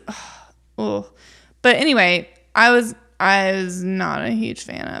 he was. Oh, but anyway, I was not a huge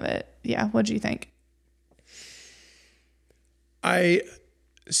fan of it. Yeah, what do you think?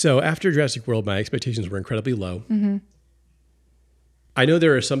 So after Jurassic World, my expectations were incredibly low. Mm-hmm. I know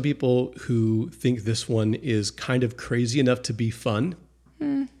there are some people who think this one is kind of crazy enough to be fun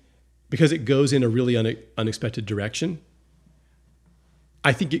because it goes in a really unexpected direction.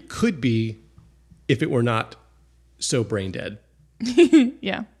 I think it could be if it were not so brain dead.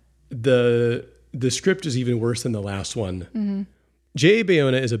 Yeah. The script is even worse than the last one. Mm-hmm. J.A.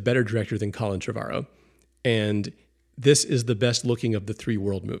 Bayona is a better director than Colin Trevorrow, and this is the best looking of the three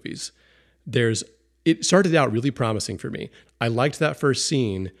World movies. It started out really promising for me. I liked that first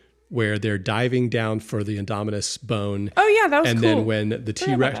scene where they're diving down for the Indominus bone. Oh yeah, that was cool. And then when the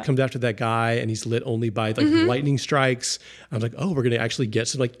T-Rex comes after that guy and he's lit only by lightning strikes, I was like, oh, we're going to actually get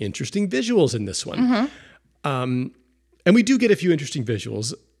some interesting visuals in this one. Mm-hmm. And we do get a few interesting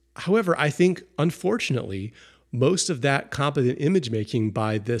visuals. However, I think, unfortunately, most of that competent image making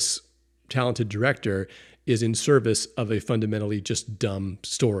by this talented director is in service of a fundamentally just dumb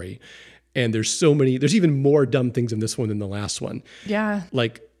story. And there's even more dumb things in this one than the last one. Yeah.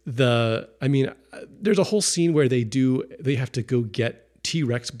 There's a whole scene where they have to go get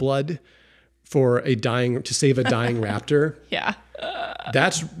T-Rex blood to save a dying raptor. Yeah.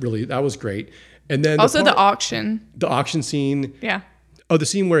 That was great. And then also the auction. The auction scene. Yeah. Oh, the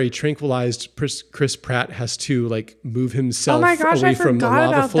scene where a tranquilized Chris Pratt has to move himself away from the lava flow. Oh my gosh, I forgot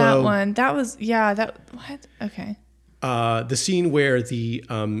about that one. That was, what? Okay. The scene where the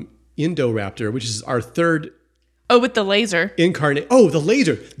Indoraptor, which is our third. Oh, with the laser. Incarnate. Oh, the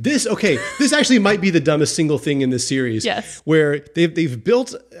laser. This actually might be the dumbest single thing in this series. Yes. Where they've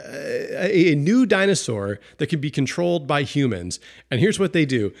built a new dinosaur that can be controlled by humans. And here's what they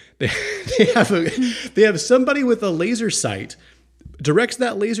do. They have somebody with a laser sight directs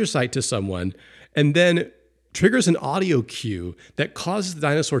that laser sight to someone, and then triggers an audio cue that causes the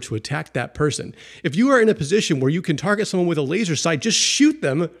dinosaur to attack that person. If you are in a position where you can target someone with a laser sight, just shoot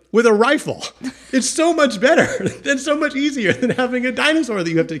them with a rifle. It's so much better and so much easier than having a dinosaur that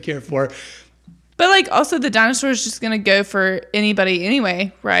you have to care for. But like also the dinosaur is just going to go for anybody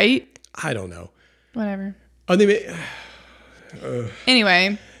anyway, right? I don't know. Whatever. Oh,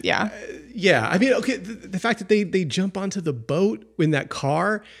 anyway, yeah. Yeah, I mean, okay, the fact that they jump onto the boat in that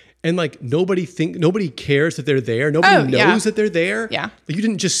car and like nobody cares that they're there. Nobody knows that they're there. Yeah. Like, you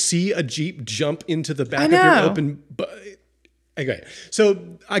didn't just see a Jeep jump into the back of your open. Okay.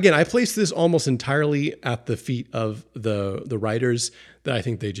 So again, I placed this almost entirely at the feet of the writers, that I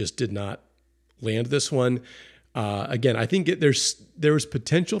think they just did not land this one. Again, I think there was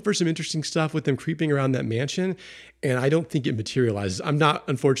potential for some interesting stuff with them creeping around that mansion, and I don't think it materializes. I'm not,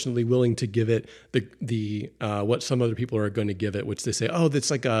 unfortunately, willing to give it the what some other people are going to give it, which they say, oh, it's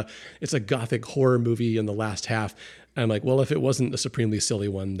a gothic horror movie in the last half. And I'm like, well, if it wasn't a supremely silly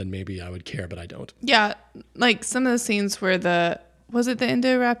one, then maybe I would care, but I don't. Yeah, like some of the scenes where was it the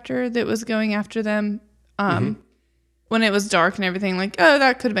Indoraptor that was going after them? When it was dark and everything, like, oh,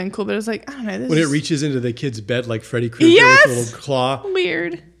 that could have been cool, but it was like, I don't know. When it reaches into the kid's bed like Freddy Krueger with a little claw.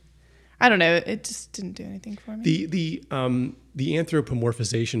 Weird. I don't know. It just didn't do anything for me. The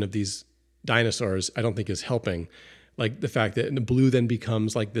anthropomorphization of these dinosaurs, I don't think is helping. Like the fact that Blue then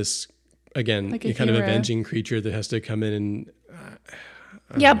becomes like this, again, like kind of avenging creature that has to come in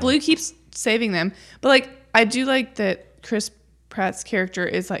and... Blue keeps saving them. But like, I do like that Chris Pratt's character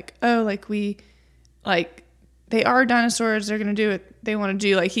is like, oh, like they are dinosaurs. They're going to do what they want to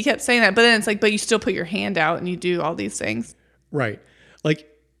do. Like he kept saying that, but then it's like, but you still put your hand out and you do all these things. Right. Like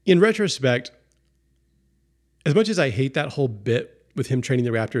in retrospect, as much as I hate that whole bit with him training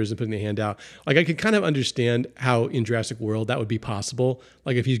the raptors and putting the hand out, like I could kind of understand how in Jurassic World that would be possible.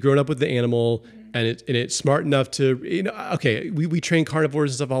 Like if he's grown up with the animal and it's smart enough to, okay, we train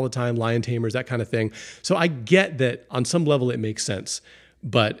carnivores and stuff all the time, lion tamers, that kind of thing. So I get that on some level it makes sense,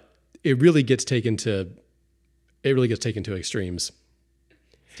 but it really gets taken to extremes.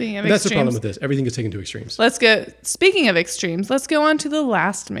 That's the problem with this. Everything gets taken to extremes. Let's go. Speaking of extremes, let's go on to the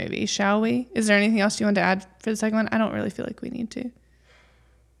last movie, shall we? Is there anything else you want to add for the second one? I don't really feel like we need to.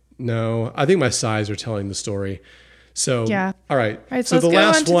 No, I think my size are telling the story. So, yeah. All right. So let's go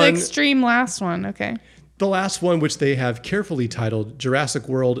on to the extreme last one. Okay. The last one, which they have carefully titled Jurassic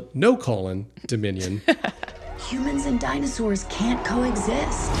World: Dominion. Humans and dinosaurs can't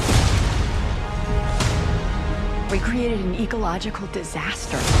coexist. We created an ecological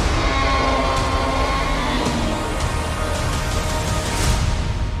disaster.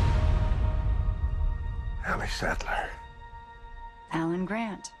 Ellie Sattler. Alan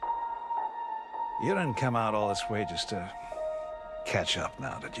Grant. You didn't come out all this way just to catch up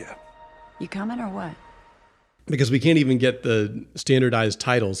now, did you? You coming or what? Because we can't even get the standardized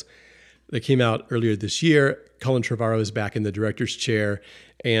titles that came out earlier this year. Colin Trevorrow is back in the director's chair,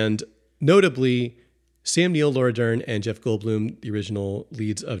 and notably, Sam Neill, Laura Dern, and Jeff Goldblum, the original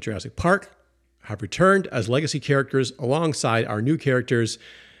leads of Jurassic Park, have returned as legacy characters alongside our new characters.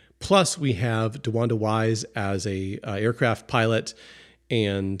 Plus, we have DeWanda Wise as a aircraft pilot,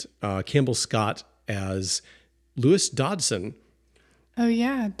 and Campbell Scott as Lewis Dodson. Oh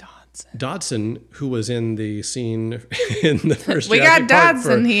yeah, Dodson, who was in the scene in the first we Jurassic got Park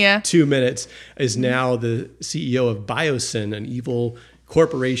Dodson for here. 2 minutes, is now the CEO of Biosyn, an evil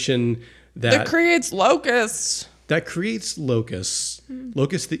corporation that creates locusts. Locusts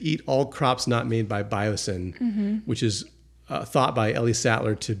that eat all crops not made by Biosyn, which is thought by Ellie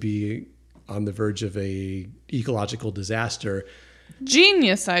Sattler to be on the verge of a ecological disaster.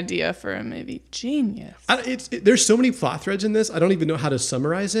 Genius idea for a movie. Genius. There's so many plot threads in this. I don't even know how to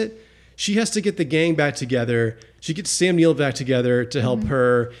summarize it. She has to get the gang back together. She gets Sam Neill back together to help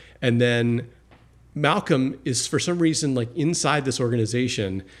her. And then Malcolm is, for some reason, like inside this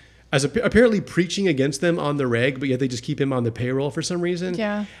organization, as apparently preaching against them on the reg, but yet they just keep him on the payroll for some reason.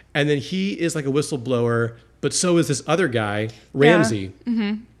 Yeah. And then he is like a whistleblower, but so is this other guy, Ramsey. Yeah.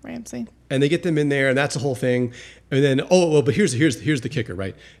 Mm-hmm. Ramsey. And they get them in there, and that's the whole thing. And then, but here's the kicker,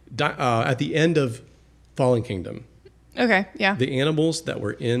 right? At the end of Fallen Kingdom, okay, yeah, the animals that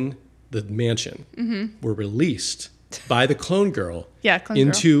were in the mansion were released by the clone girl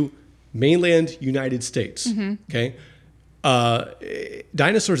into mainland United States. Okay,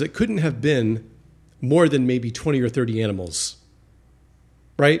 dinosaurs that couldn't have been more than maybe 20 or 30 animals,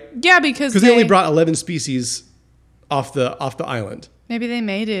 right? Yeah, because they only brought 11 species off the island. Maybe they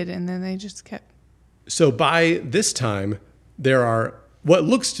mated and then they just kept. So by this time, there are what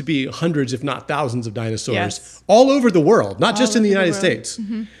looks to be hundreds, if not thousands, of dinosaurs all over the world, not just in the United States.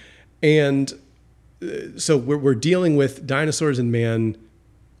 And so we're dealing with dinosaurs and man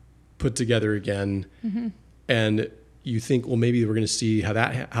put together again, and you think, well, maybe we're going to see how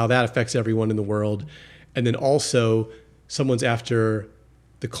that affects everyone in the world, and then also someone's after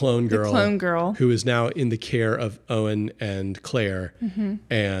the clone girl, who is now in the care of Owen and Claire,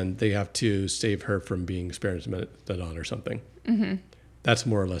 and they have to save her from being experimented on or something. That's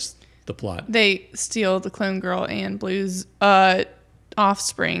more or less the plot. They steal the clone girl and Blue's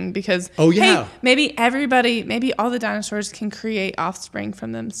offspring because hey, maybe all the dinosaurs can create offspring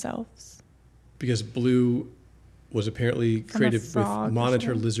from themselves. Because Blue was apparently created with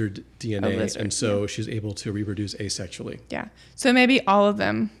monitor lizard DNA, and so she's able to reproduce asexually. Yeah. So maybe all of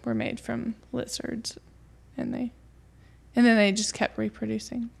them were made from lizards, and then they just kept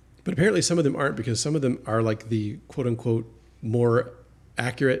reproducing. But apparently some of them aren't, because some of them are like the quote unquote more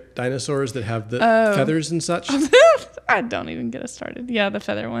accurate dinosaurs that have the feathers and such. I don't even get us started. Yeah, the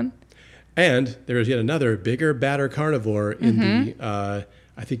feather one. And there is yet another bigger, badder carnivore in the,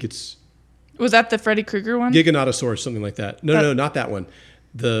 I think it's... Was that the Freddy Krueger one? Giganotosaurus, something like that. No, not that one.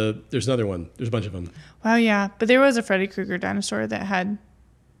 There's another one. There's a bunch of them. Wow, yeah. But there was a Freddy Krueger dinosaur that had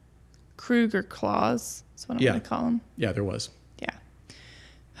Krueger claws. That's what I'm going to call them. Yeah, there was. Yeah.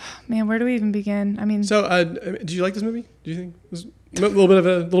 Man, where do we even begin? I mean... So, did you like this movie? Do you think it was a little bit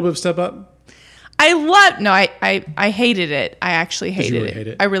of a step up? I hated it. I actually hated it. Did you really hate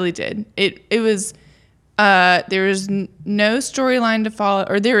it? I really did. It was... there was no storyline to follow,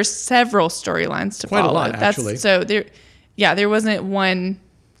 or there were several storylines to follow. Quite a lot, actually. So there wasn't one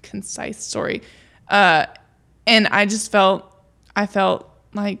concise story. And I felt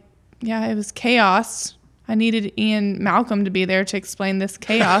like, it was chaos. I needed Ian Malcolm to be there to explain this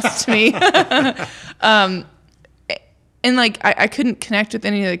chaos to me. And I couldn't connect with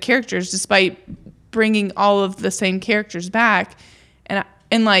any of the characters despite bringing all of the same characters back.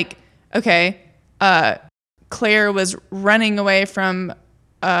 Claire was running away from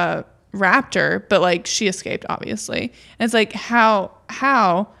a raptor, but she escaped, obviously. And it's like, how,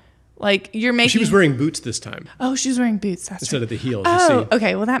 you're making... She was wearing boots this time. Oh, she was wearing boots. That's instead right. of the heels. Oh,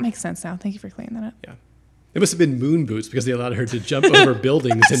 okay. Well, that makes sense now. Thank you for clearing that up. Yeah. It must have been moon boots because they allowed her to jump over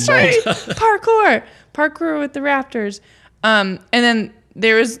buildings in Malta. Parkour with the raptors. And then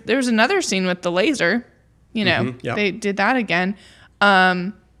there was another scene with the laser. They did that again.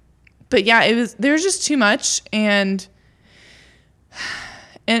 But yeah, there was just too much, and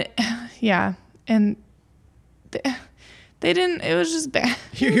they didn't. It was just bad.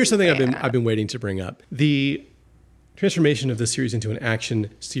 Here's something I've been waiting to bring up. The transformation of this series into an action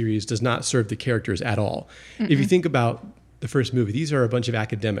series does not serve the characters at all. If you think about the first movie, these are a bunch of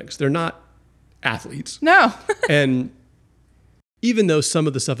academics. They're not athletes. No. And even though some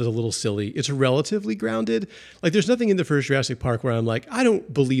of the stuff is a little silly, it's relatively grounded. There's nothing in the first Jurassic Park where I'm like, I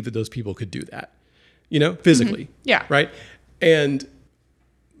don't believe that those people could do that, physically. Yeah. Right. And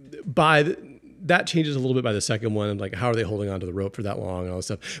that changes a little bit by the second one. And how are they holding onto the rope for that long and all this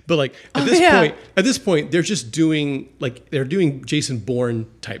stuff? But at this point, they're just doing they're doing Jason Bourne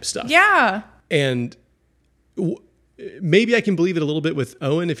type stuff. Yeah. And maybe I can believe it a little bit with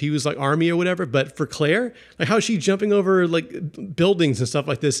Owen if he was army or whatever, but for Claire, how is she jumping over buildings and stuff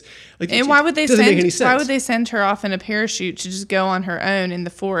like this? And why would they send her off in a parachute to just go on her own in the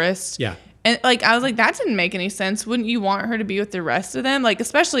forest? Yeah. And I was like, that didn't make any sense. Wouldn't you want her to be with the rest of them?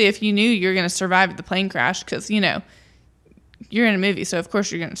 Especially if you knew you're going to survive the plane crash, because you're in a movie, so of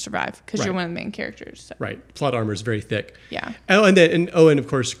course you're going to survive because you're one of the main characters. So. Right. Plot armor is very thick. Yeah. Oh, and Owen, of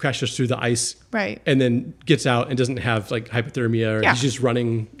course, crashes through the ice. Right. And then gets out and doesn't have hypothermia, or he's just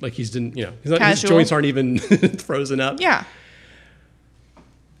running he's his joints aren't even frozen up. Yeah.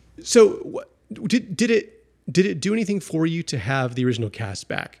 So did it do anything for you to have the original cast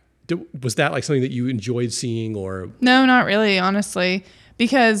back? Was that something that you enjoyed seeing, or? No, not really, honestly,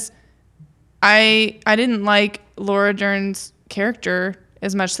 because I didn't like Laura Dern's character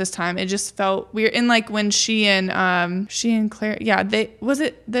as much this time. It just felt weird. And when she and Claire,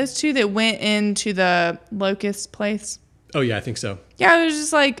 those two that went into the locust place. Oh yeah, I think so. Yeah, it was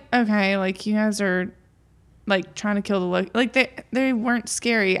just okay, you guys are trying to kill the locust. They weren't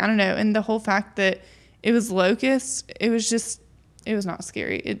scary. I don't know. And the whole fact that it was locusts, it was not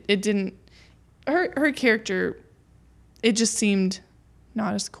scary. It didn't. Her character, it just seemed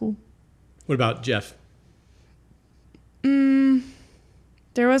not as cool. What about Jeff?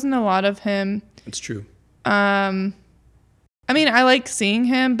 There wasn't a lot of him. It's true. I like seeing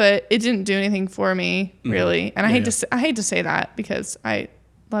him, but it didn't do anything for me really. And I hate to say that because I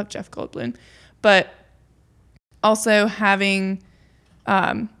love Jeff Goldblum, but also having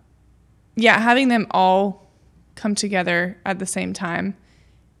them all come together at the same time,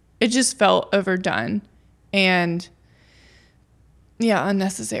 It just felt overdone and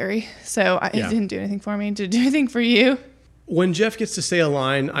unnecessary. So it didn't do anything for me. Did it do anything for you? When Jeff gets to say a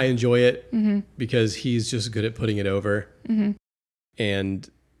line, I enjoy it because he's just good at putting it over. And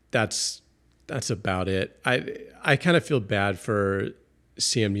that's about it. I kind of feel bad for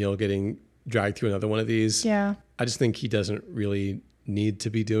Sam Neill getting dragged through another one of these. Yeah. I just think he doesn't really need to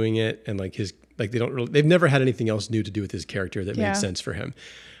be doing it. And they've never had anything else new to do with his character that made sense for him.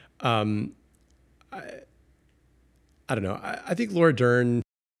 I don't know. I think Laura Dern,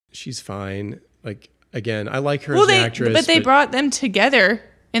 she's fine. Like, again, I like her as an actress. But they brought them together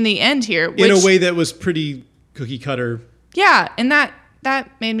in the end here. In a way that was pretty cookie cutter. Yeah. And that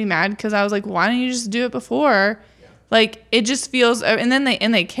made me mad because I was like, why didn't you just do it before? Yeah. Like, it just feels, and then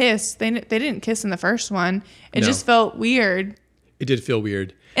they kissed. They didn't kiss in the first one. It just felt weird. It did feel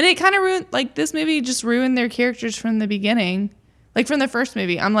weird. And it kind of ruined, like, this movie just ruined their characters from the beginning. Like, from the first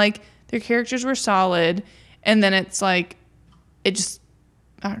movie. I'm like, their characters were solid. And then it's like, it just,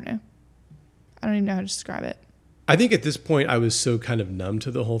 I don't know. I don't even know how to describe it. I think at this point I was so kind of numb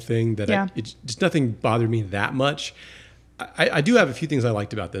to the whole thing that just nothing bothered me that much. I do have a few things I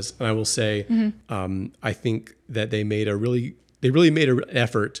liked about this, and I will say I think that they really made an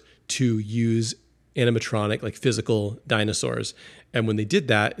effort to use animatronic, like physical dinosaurs. And when they did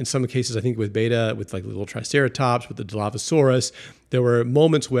that, in some cases, I think with Beta, with like the little Triceratops, with the Dilophosaurus, there were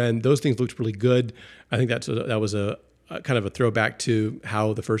moments when those things looked really good. I think that was a kind of a throwback to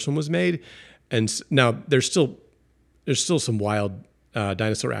how the first one was made. And now there's still some wild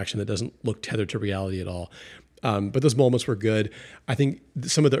dinosaur action that doesn't look tethered to reality at all. But those moments were good. I think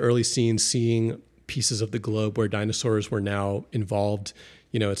some of the early scenes, seeing pieces of the globe where dinosaurs were now involved,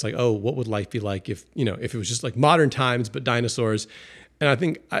 it's like, oh, what would life be like if it was just like modern times, but dinosaurs. And I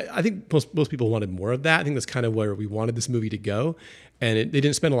think most people wanted more of that. I think that's kind of where we wanted this movie to go. And they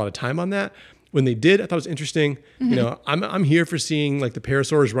didn't spend a lot of time on that. When they did, I thought it was interesting. I'm here for seeing like the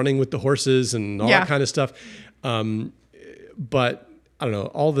parasaurs running with the horses and all that kind of stuff. But I don't know,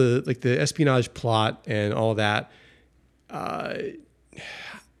 all the espionage plot and all that. I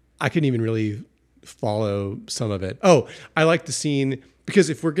couldn't even really follow some of it. Oh, I like the scene because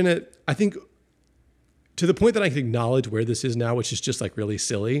I think to the point that I can acknowledge where this is now, which is just like really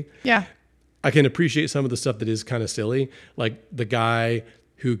silly. Yeah. I can appreciate some of the stuff that is kind of silly, like the guy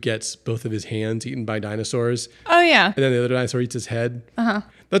who gets both of his hands eaten by dinosaurs. Oh, yeah. And then the other dinosaur eats his head. Uh-huh.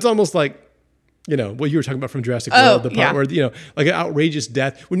 That's almost like, what you were talking about from Jurassic World, the part where, like an outrageous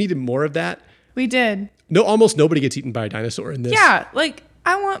death. We needed more of that. We did. No, almost nobody gets eaten by a dinosaur in this. Yeah, like,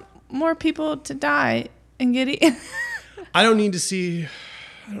 I want more people to die and get eaten. I don't need to see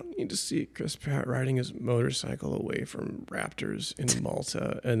Chris Pratt riding his motorcycle away from raptors in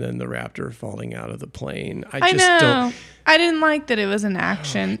Malta and then the raptor falling out of the plane. I know. I didn't like that it was an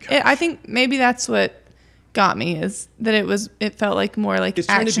action. I think maybe that's what got me, is that it felt like more like it's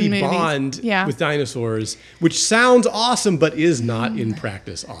action movie. It's trying to be Bond with dinosaurs, which sounds awesome, but is not in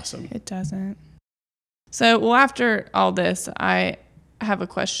practice awesome. It doesn't. So, after all this, I have a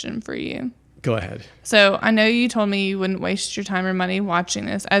question for you. Go ahead. So I know you told me you wouldn't waste your time or money watching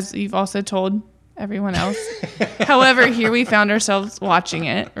this, as you've also told everyone else. However, here we found ourselves watching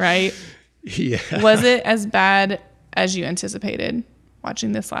it, right? Yeah. Was it as bad as you anticipated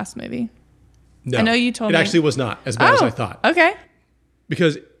watching this last movie? No. I know you told me. It actually was not as bad as I thought. Okay.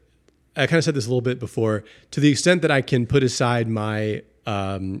 Because I kind of said this a little bit before, to the extent that I can put aside my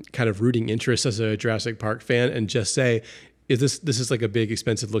kind of rooting interest as a Jurassic Park fan and just say, this is like a big,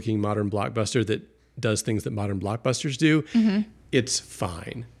 expensive looking modern blockbuster that does things that modern blockbusters do. Mm-hmm. It's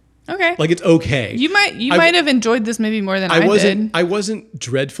fine. Okay. Like, it's okay. You might have enjoyed this movie more than I did. I wasn't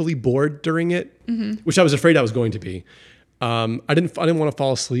dreadfully bored during it, which I was afraid I was going to be. I didn't want to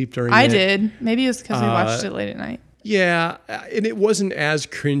fall asleep during it. I did. Maybe it was because we watched it late at night. Yeah. And it wasn't as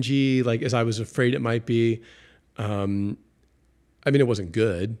cringy as I was afraid it might be. It wasn't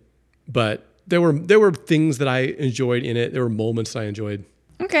good, but there were things that I enjoyed in it. There were moments that I enjoyed.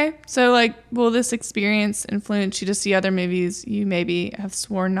 Okay. So, will this experience influence you to see other movies you maybe have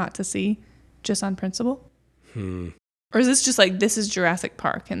sworn not to see just on principle? Or is this just this is Jurassic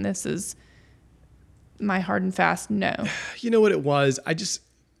Park and this is my hard and fast no? You know what it was?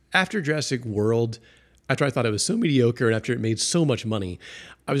 After Jurassic World, after I thought it was so mediocre and after it made so much money,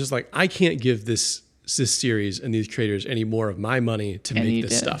 I was just like, I can't give this series and these creators any more of my money to make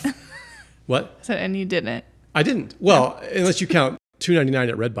this stuff. What? And you didn't. I didn't. Well, unless you count $2.99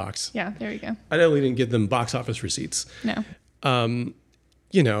 at Redbox. Yeah, there you go. I definitely didn't give them box office receipts. No.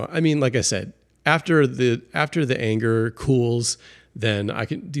 Like I said, after the anger cools, then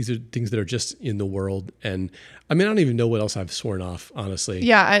these are things that are just in the world. And I mean, I don't even know what else I've sworn off, honestly.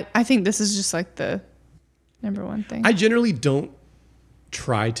 Yeah, I think this is just like the number one thing. I generally don't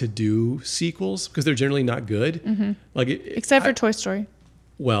try to do sequels because they're generally not good. Mm-hmm. Like except for Toy Story.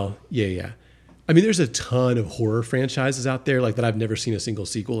 Well, yeah. I mean, there's a ton of horror franchises out there like that I've never seen a single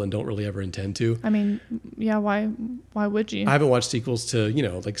sequel and don't really ever intend to. I mean, yeah, why would you? I haven't watched sequels to,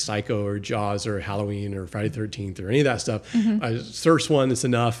 like Psycho or Jaws or Halloween or Friday the 13th or any of that stuff. Mm-hmm. First one is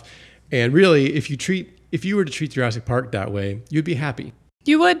enough. And really, if you were to treat Jurassic Park that way, you'd be happy.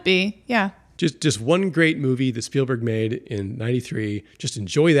 You would be, yeah. Just one great movie that Spielberg made in 93. Just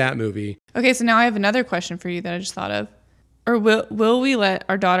enjoy that movie. Okay, so now I have another question for you that I just thought of. Or will we let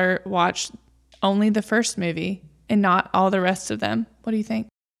our daughter watch only the first movie and not all the rest of them? What do you think?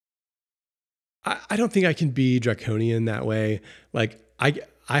 I don't think I can be draconian that way. Like I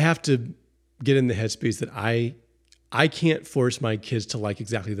have to get in the headspace that I can't force my kids to like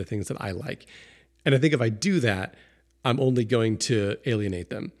exactly the things that I like. And I think if I do that, I'm only going to alienate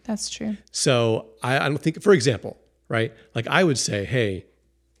them. That's true. So I don't think, for example, right? Like I would say, hey,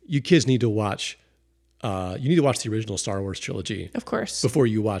 you kids need to watch the original Star Wars trilogy. Of course. Before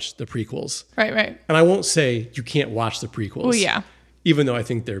you watch the prequels. Right. And I won't say you can't watch the prequels. Oh, yeah. Even though I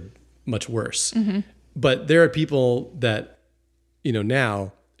think they're much worse. Mm-hmm. But there are people that,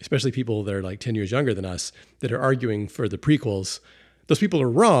 now, especially people that are like 10 years younger than us, that are arguing for the prequels. Those people are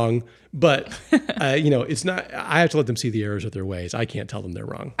wrong, but, it's not, I have to let them see the errors of their ways. I can't tell them they're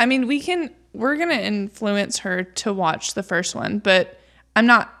wrong. I mean, we're going to influence her to watch the first one, but I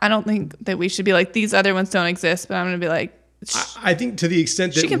don't think that we should be like, these other ones don't exist, but I'm going to be like, I think to the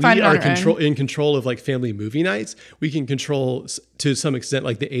extent that we are in control of like family movie nights, we can control to some extent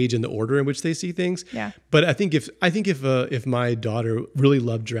like the age and the order in which they see things. Yeah. But I think if my daughter really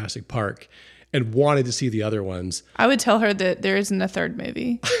loved Jurassic Park and wanted to see the other ones, I would tell her that there isn't a third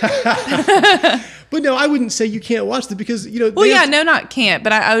movie. But no, I wouldn't say you can't watch them because not can't.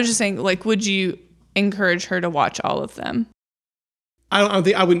 But I was just saying, like, would you encourage her to watch all of them?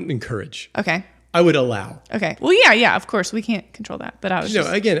 I wouldn't encourage. Okay. I would allow. Okay. Well, yeah, of course we can't control that, but I was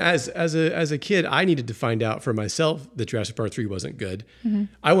again, as a kid, I needed to find out for myself that Jurassic Park 3 wasn't good. Mm-hmm.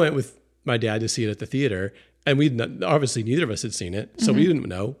 I went with my dad to see it at the theater, and obviously neither of us had seen it, so we didn't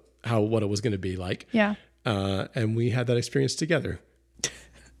know what it was going to be like. Yeah. And we had that experience together.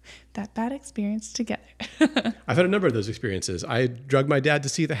 That bad experience together. I've had a number of those experiences. I drugged my dad to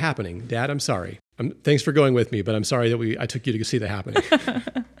see The Happening. Dad, I'm sorry. Thanks for going with me, but I'm sorry that I took you to see The Happening.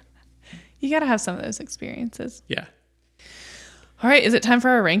 You got to have some of those experiences. Yeah. All right. Is it time for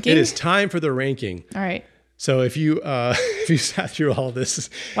our ranking? It is time for the ranking. All right. So if you sat through all this,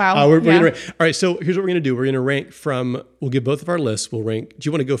 wow. We're gonna rank. All right. So here's what we're gonna do. We're gonna rank we'll give both of our lists. We'll rank. Do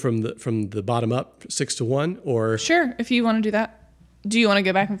you want to go from the bottom up, 6 to 1, or? Sure. If you want to do that. Do you want to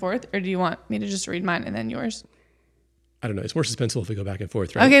go back and forth, or do you want me to just read mine and then yours? I don't know. It's more suspenseful if we go back and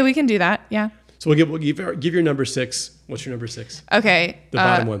forth, right? Okay, we can do that. Yeah. So we'll give your number 6. What's your number 6? Okay. The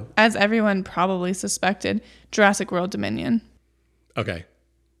bottom one. As everyone probably suspected, Jurassic World Dominion. Okay.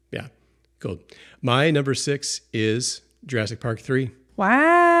 Yeah. Cool. My number 6 is Jurassic Park 3.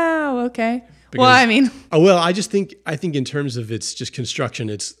 Wow. Okay. I just think in terms of its just construction,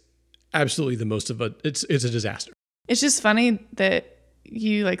 it's absolutely the most of it's a disaster. It's just funny that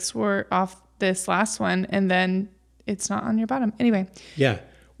you like swore off this last one and then it's not on your bottom. Anyway. Yeah.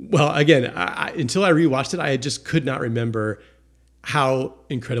 Well, again, until I rewatched it, I just could not remember how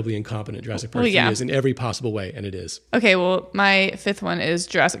incredibly incompetent Jurassic Park 3 is in every possible way, and it is. Okay, well, my 5th one is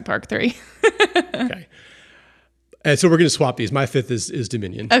Jurassic Park 3. Okay. And so we're going to swap these. My 5th is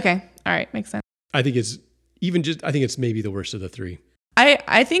Dominion. Okay. All right. Makes sense. I think it's maybe the worst of the 3.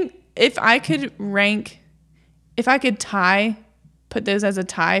 I think if I could put those as a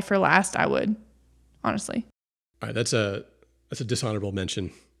tie for last, I would, honestly. All right. That's a dishonorable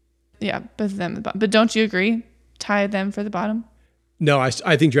mention. Yeah, both of them. But don't you agree? Tie them for the bottom? No, I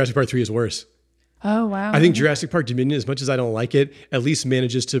think Jurassic Park 3 is worse. Oh, wow. I think Jurassic Park Dominion, as much as I don't like it, at least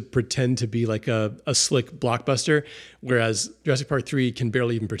manages to pretend to be like a slick blockbuster, whereas Jurassic Park 3 can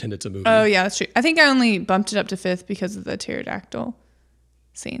barely even pretend it's a movie. Oh, yeah, that's true. I think I only bumped it up to 5th because of the pterodactyl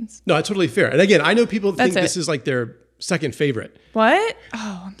scenes. No, that's totally fair. And again, I know people think this is like their second favorite. What?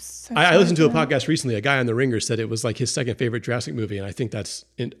 Oh, I'm so I listened to a podcast recently. A guy on The Ringer said it was like his second favorite Jurassic movie, and I think that's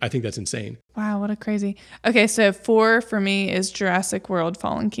insane. Wow, what a crazy. Okay, so 4 for me is Jurassic World: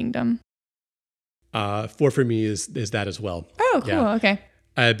 Fallen Kingdom. 4 for me is that as well. Oh, cool. Yeah. Okay.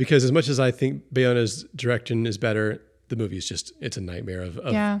 Because as much as I think Bayona's direction is better, the movie is it's a nightmare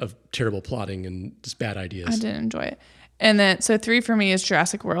of terrible plotting and just bad ideas. I didn't enjoy it. And then so 3 for me is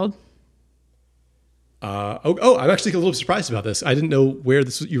Jurassic World. I'm actually a little surprised about this. I didn't know where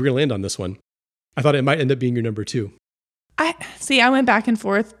you were going to land on this one. I thought it might end up being your number 2. I went back and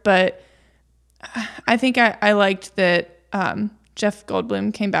forth, but I think I liked that Jeff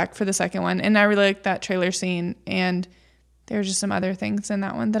Goldblum came back for the second one, and I really liked that trailer scene, and there were just some other things in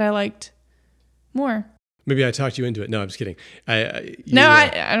that one that I liked more. Maybe I talked you into it. No, I'm just kidding. I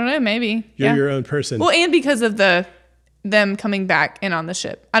don't know. Maybe you're your own person. Well, and because of them coming back and on the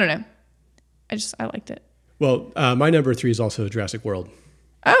ship. I don't know. I liked it. Well, my number 3 is also Jurassic World.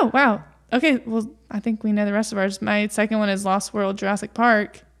 Oh, wow. Okay. Well, I think we know the rest of ours. My second one is Lost World Jurassic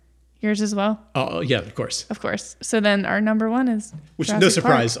Park. Yours as well? Oh, yeah, of course. Of course. So then our number 1 is Jurassic no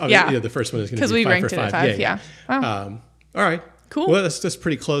surprise. Park. Yeah. The first one is going to be 5 for 5. Because we ranked it at 5. Yeah. Wow. All right. Cool. Well, that's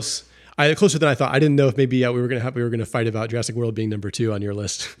pretty close. Closer than I thought. I didn't know if maybe we were going to fight about Jurassic World being number 2 on your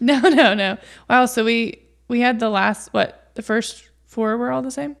list. No. Wow. So we had the first 4 were all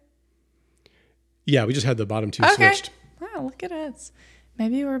the same? Yeah, we just had the bottom 2 switched. Wow, look at us.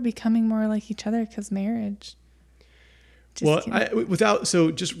 Maybe we're becoming more like each other because marriage. Just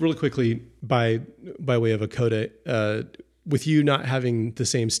really quickly, by way of a coda, with you not having the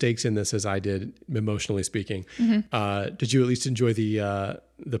same stakes in this as I did, emotionally speaking, did you at least enjoy the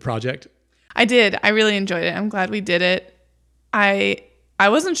project? I did. I really enjoyed it. I'm glad we did it. I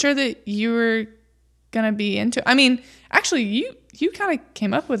wasn't sure that you were gonna be into it. I mean, actually, you kind of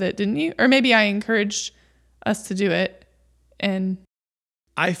came up with it, didn't you? Or maybe I encouraged us to do it. And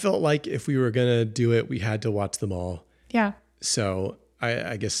I felt like if we were gonna do it, we had to watch them all. Yeah. So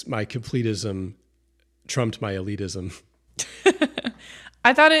I guess my completism trumped my elitism.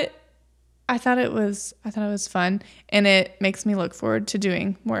 I thought it was fun, and it makes me look forward to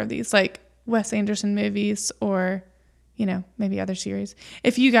doing more of these, like Wes Anderson movies, or maybe other series.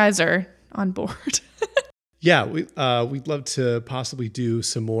 If you guys are on board. Yeah, we'd love to possibly do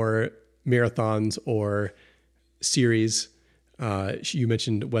some more marathons or series. You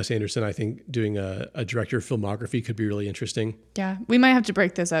mentioned Wes Anderson. I think doing a director filmography could be really interesting. Yeah, we might have to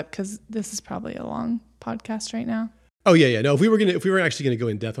break this up because this is probably a long podcast right now. Oh yeah. No, if we were actually gonna go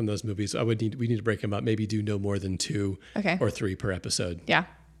in depth on those movies, we need to break them up. Maybe do no more than 2 or 3 per episode. Yeah.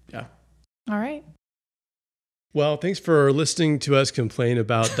 Yeah. All right. Well, thanks for listening to us complain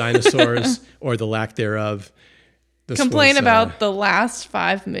about dinosaurs or the lack thereof. Complain about the last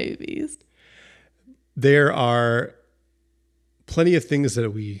 5 movies. There are plenty of things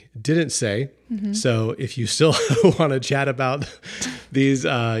that we didn't say. Mm-hmm. So if you still want to chat about these,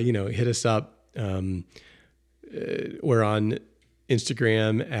 hit us up. We're on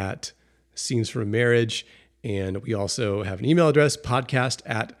Instagram at Scenes from a Marriage. And we also have an email address,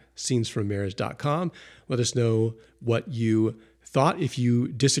 podcast@scenesfrommarriage.com. Let us know what you thought. If you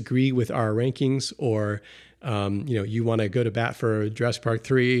disagree with our rankings, or you want to go to bat for Jurassic Park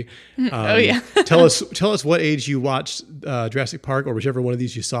 3. tell us what age you watched Jurassic Park, or whichever one of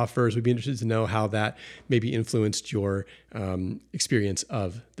these you saw first. We'd be interested to know how that maybe influenced your experience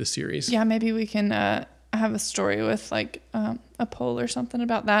of the series. Yeah, maybe we can have a story with like a poll or something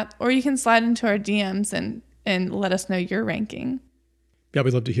about that. Or you can slide into our DMs and let us know your ranking. Yeah,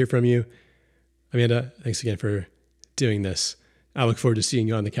 we'd love to hear from you. Amanda, thanks again for doing this. I look forward to seeing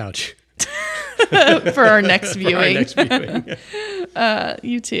you on the couch. For our next viewing.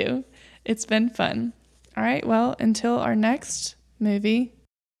 You too. It's been fun. All right. Well, until our next movie,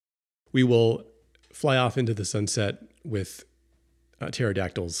 we will fly off into the sunset with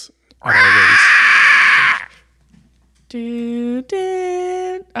pterodactyls on our wings.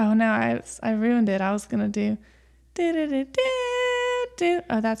 Oh no, I ruined it. I was gonna do.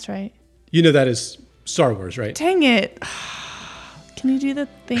 Oh, that's right. You know that is Star Wars, right? Dang it. Can you do the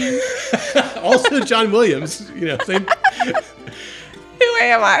thing? Also John Williams, same. Who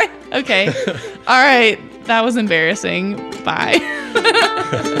am I? Okay. All right. That was embarrassing. Bye.